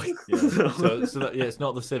 Yeah. So it's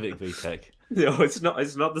not the Civic VTEC. No, it's not.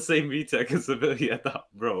 It's not the same VTEC as the that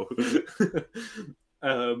Bro.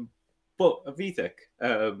 But a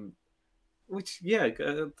VTEC, which I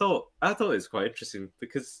thought it was quite interesting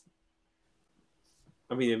because.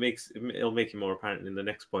 I mean, it'll make it more apparent in the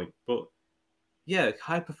next point, but yeah,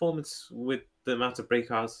 high performance with the amount of brake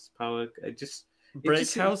house power.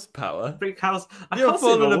 Brake house power. You're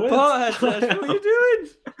falling apart, Hetesh. What are you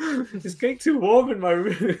doing? It's getting too warm in my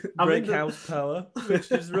room. Brake house power,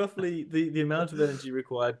 which is roughly the amount of energy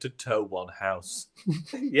required to tow one house.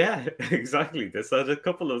 Yeah, exactly. There's a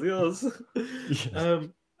couple of yours. Yeah.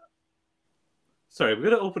 Sorry, I'm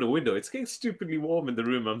going to open a window. It's getting stupidly warm in the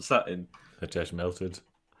room I'm sat in. Hetesh melted.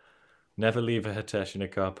 Never leave a Hetesh in a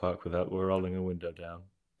car park without rolling a window down.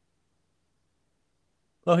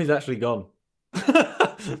 Oh, he's actually gone.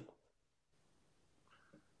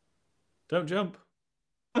 Don't jump.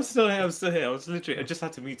 I'm still here. I just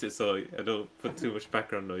had to mute it so I don't put too much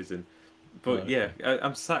background noise in. But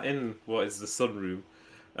I'm sat in what is the sunroom,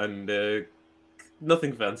 and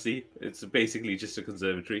nothing fancy. It's basically just a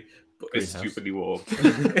conservatory, but greenhouse. It's stupidly warm.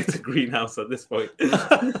 It's a greenhouse at this point.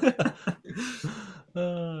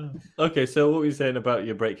 Okay, so what were you saying about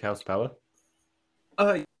your brake house power?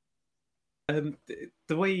 The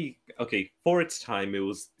way, for its time, it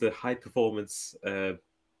was the high performance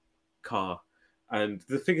car, and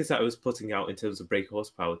the figures that I was putting out in terms of brake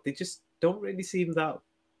horsepower, they just don't really seem that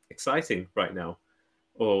exciting right now.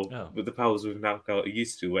 Or with the powers we've now got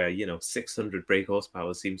used to, where 600 brake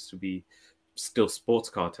horsepower seems to be still sports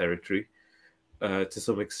car territory to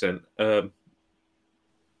some extent.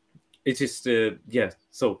 It's just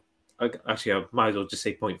So actually, I might as well just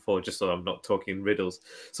say 0.4, just so I'm not talking riddles.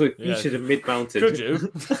 So it featured a mid-mounted. Could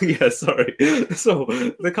you? Yeah, sorry. So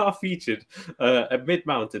the car featured a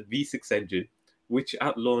mid-mounted V6 engine, which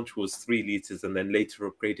at launch was 3 liters and then later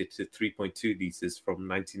upgraded to 3.2 liters from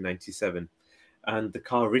 1997. And the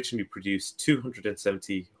car originally produced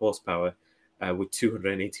 270 horsepower with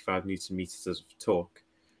 285 newton meters of torque.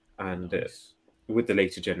 And with the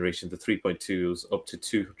later generation, the 3.2 was up to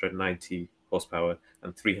 290 horsepower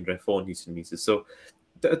and 304 newton meters. So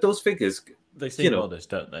those figures, They you seem know, modest,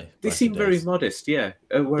 don't they? they By seem very today's. modest, yeah.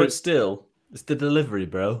 But Whereas still, it's the delivery,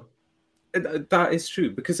 bro. that is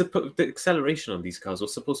true because the acceleration on these cars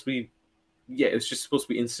was supposed to be, yeah, it was just supposed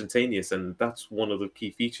to be instantaneous, and that's one of the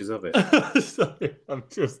key features of it. Sorry, I'm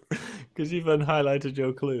just because you've unhighlighted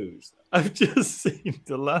your clues. I've just seen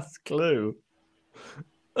the last clue.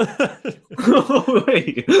 Oh,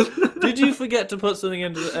 wait. Did you forget to put something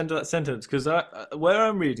into the end of that sentence? Because where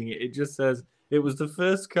I'm reading it, it just says it was the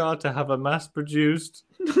first car to have a mass-produced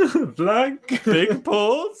blank? big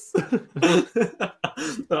pause.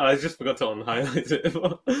 No, I just forgot to unhighlight it.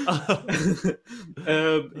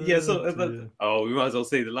 Yeah, so we might as well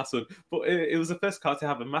say the last one. But it was the first car to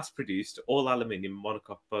have a mass-produced all aluminium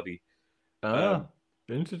monocoque body.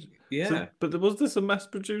 Interesting. Yeah. So, but was this a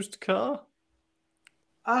mass-produced car?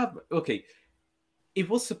 Okay. It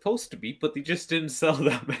was supposed to be, but they just didn't sell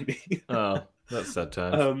that many. Oh, that's sad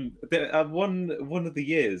times. One of the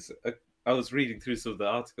years, I was reading through some of the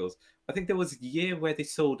articles. I think there was a year where they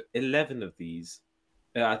sold 11 of these.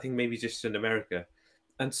 I think maybe just in America,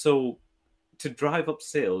 and so to drive up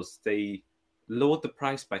sales, they lowered the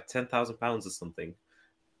price by £10,000 or something.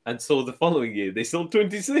 And so the following year, they sold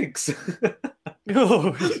 26.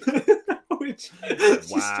 Oh, Which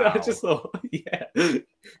wow. I just thought, yeah,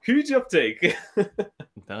 huge uptake.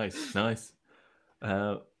 Nice.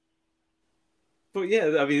 But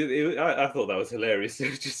yeah, I mean, I thought that was hilarious. It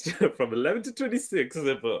was just from 11 to 26,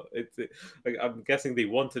 but I'm guessing they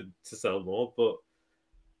wanted to sell more, but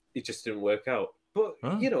it just didn't work out. But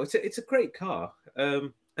it's a great car,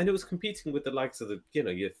 and it was competing with the likes of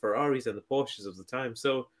your Ferraris and the Porsches of the time.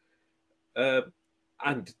 So,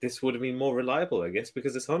 and this would have been more reliable, I guess,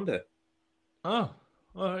 because it's Honda. Oh,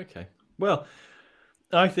 okay. Well,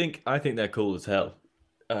 I think they're cool as hell.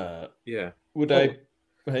 Yeah. Would I?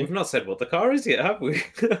 Hey? We've not said what the car is yet, have we?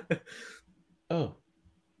 Oh,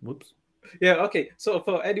 whoops. Yeah, okay. So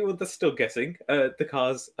for anyone that's still guessing, the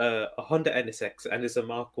car's a Honda NSX and it's a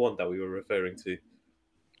Mark 1 that we were referring to.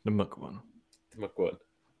 The Mach 1. The Mark 1.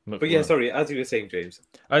 Mach But yeah, 1. sorry, as you were saying, James.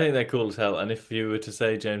 I think they're cool as hell. And if you were to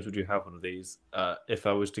say, James, would you have one of these? If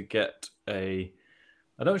I was to get a...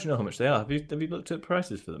 I don't actually know how much they are. Have you looked at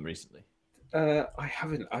prices for them recently? I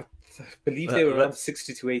haven't. I believe they were around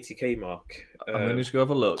 60 to 80k mark. I'm going to just go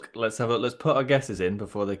have a look. Let's put our guesses in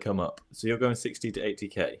before they come up. So you're going 60 to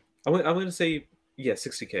 80k. I'm going to say, yeah,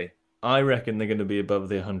 60k. I reckon they're going to be above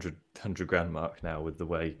the 100 grand mark now with the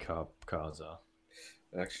way cars are.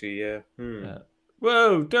 Actually, yeah.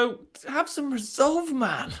 Whoa! Don't have some resolve,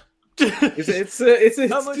 man. It's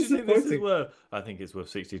how much do you think this is worth? I think it's worth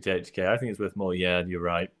 60 to 80k. I think it's worth more. Yeah, you're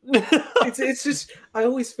right. it's just I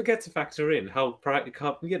always forget to factor in how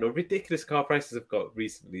ridiculous car prices have got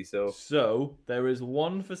recently. So there is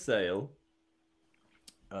one for sale.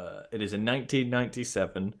 It is a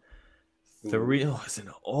 1997. It's an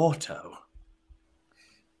auto.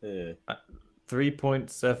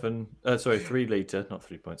 3.7. 3 litre, not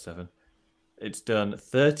 3.7. It's done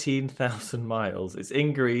 13,000 miles. It's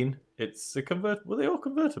in green. It's a Were they all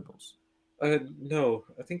convertibles? No,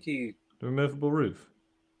 I think The removable roof.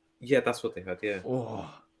 Yeah, that's what they had. Yeah.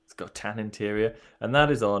 Oh, it's got a tan interior, and that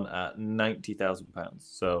is on at £90,000.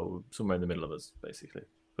 So somewhere in the middle of us, basically.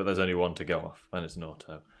 But there's only one to go off, and it's an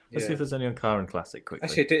auto. Let's see if there's any on Car and Classic quickly.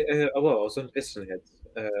 Actually, I was on Pistonhead.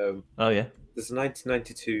 Oh yeah. There's a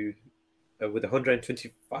 1992 with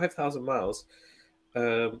 125,000 miles.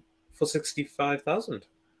 For 65,000.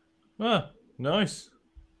 Ah, nice.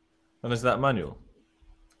 And is that manual?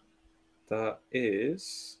 That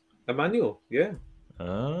is a manual, yeah.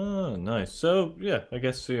 Ah, nice. So yeah, I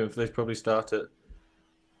guess if they probably start at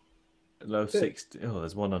low 60. Oh,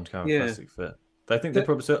 there's one on Car Classic Fit. I think they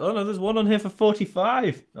probably say, oh no, there's one on here for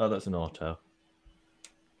 45. Oh, that's an auto.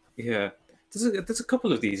 Yeah, there's a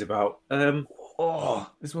couple of these about.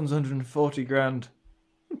 This one's 140 grand.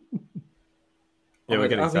 Yeah, we're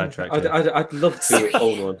getting sidetracked. I'd love to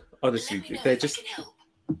own one. Honestly, they're just.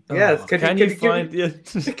 Yes, can you find?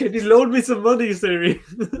 Can you loan me some money, Siri?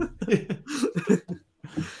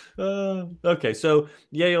 Okay, so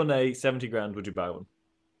yay or nay, 70 grand? Would you buy one?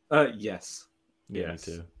 Yes. Yeah, yes.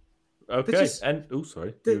 Me too. Okay, and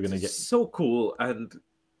sorry, you were gonna get so cool, and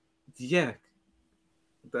yeah,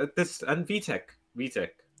 this and VTEC,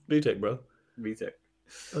 bro, VTEC.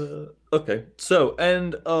 Okay, so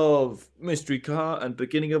end of mystery car and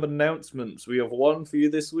beginning of announcements. We have one for you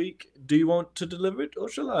this week. Do you want to deliver it, or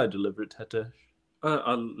shall I deliver it, Hetesh?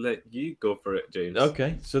 I'll let you go for it, James.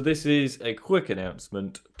 Okay, so this is a quick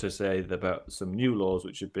announcement to say about some new laws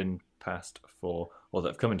which have been passed or that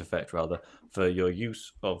have come into effect rather, for your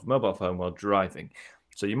use of mobile phone while driving.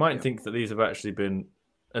 So you might think that these have actually been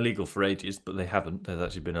illegal for ages, but they haven't. There's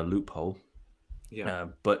actually been a loophole. Yeah.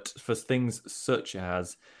 But for things such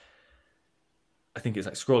as, I think it's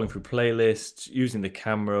like scrolling through playlists, using the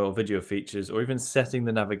camera or video features, or even setting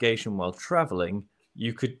the navigation while traveling,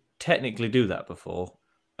 you could technically do that before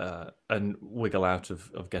and wiggle out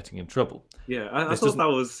of getting in trouble. Yeah, I This thought doesn't. that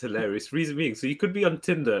was hilarious. Reason being, so you could be on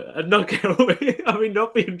Tinder and not get away. I mean,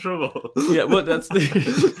 not be in trouble. Yeah, well, that's the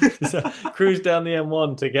so cruise down the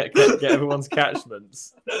M1 to get everyone's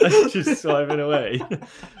catchments. Just swiping away.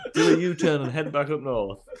 Do a U-turn and head back up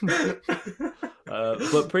north.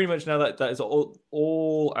 But pretty much now that is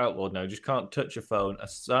all outlawed now. You just can't touch your phone,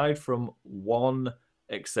 aside from one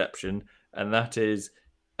exception, and that is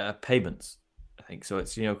payments. I think so.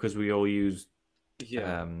 It's because we all use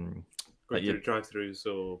Yeah, like going through drive-throughs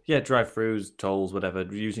or drive-throughs, tolls, whatever.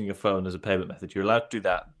 Using your phone as a payment method, you're allowed to do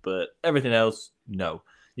that, but everything else, no.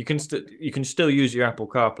 You can still use your Apple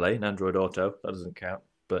CarPlay and Android Auto. That doesn't count.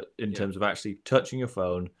 But in terms of actually touching your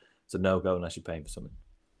phone, it's a no-go unless you're paying for something.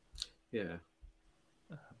 yeah.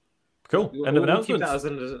 Cool. End of We'll announcements. keep that as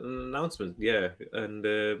an announcement. Yeah, and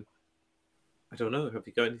I don't know. Have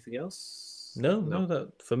you got anything else? No.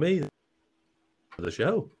 That for me, the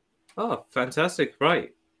show. Oh, fantastic!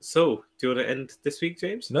 Right. So, do you want to end this week,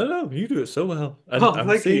 James? No, you do it so well. And Oh, I'm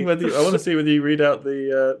thank seeing you. whether I want to see whether you read out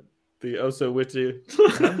the oh so witty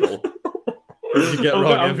handle. You get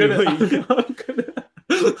wrong every week.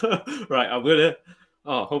 Right, I'm gonna.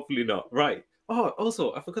 Oh, hopefully not. Right. Oh,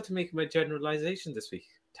 also, I forgot to make my generalization this week.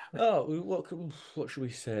 Damn it. Oh, what should we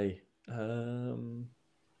say?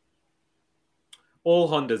 All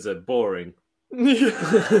Hondas are boring. We'll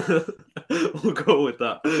go with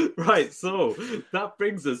that. Right, so that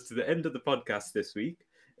brings us to the end of the podcast this week.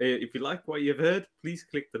 If you like what you've heard, please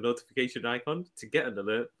click the notification icon to get an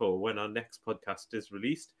alert for when our next podcast is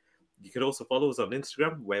released. You can also follow us on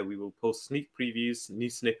Instagram, where we will post sneak previews, new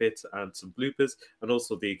snippets, and some bloopers, and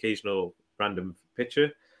also the occasional random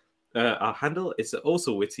picture. Our handle is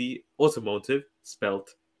also witty automotive,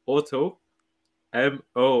 spelt auto,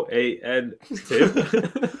 MOAN. Tim.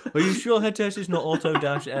 Are you sure Hetesh is not auto-m-?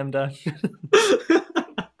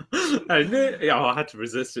 I knew. Yeah, I had to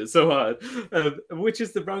resist it so hard. Which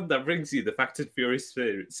is the brand that brings you the Fact and Furious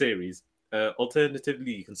series.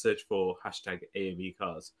 Alternatively, you can search for #AME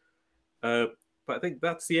cars. But I think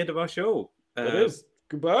that's the end of our show. It is.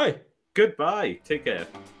 Goodbye. Goodbye. Take care.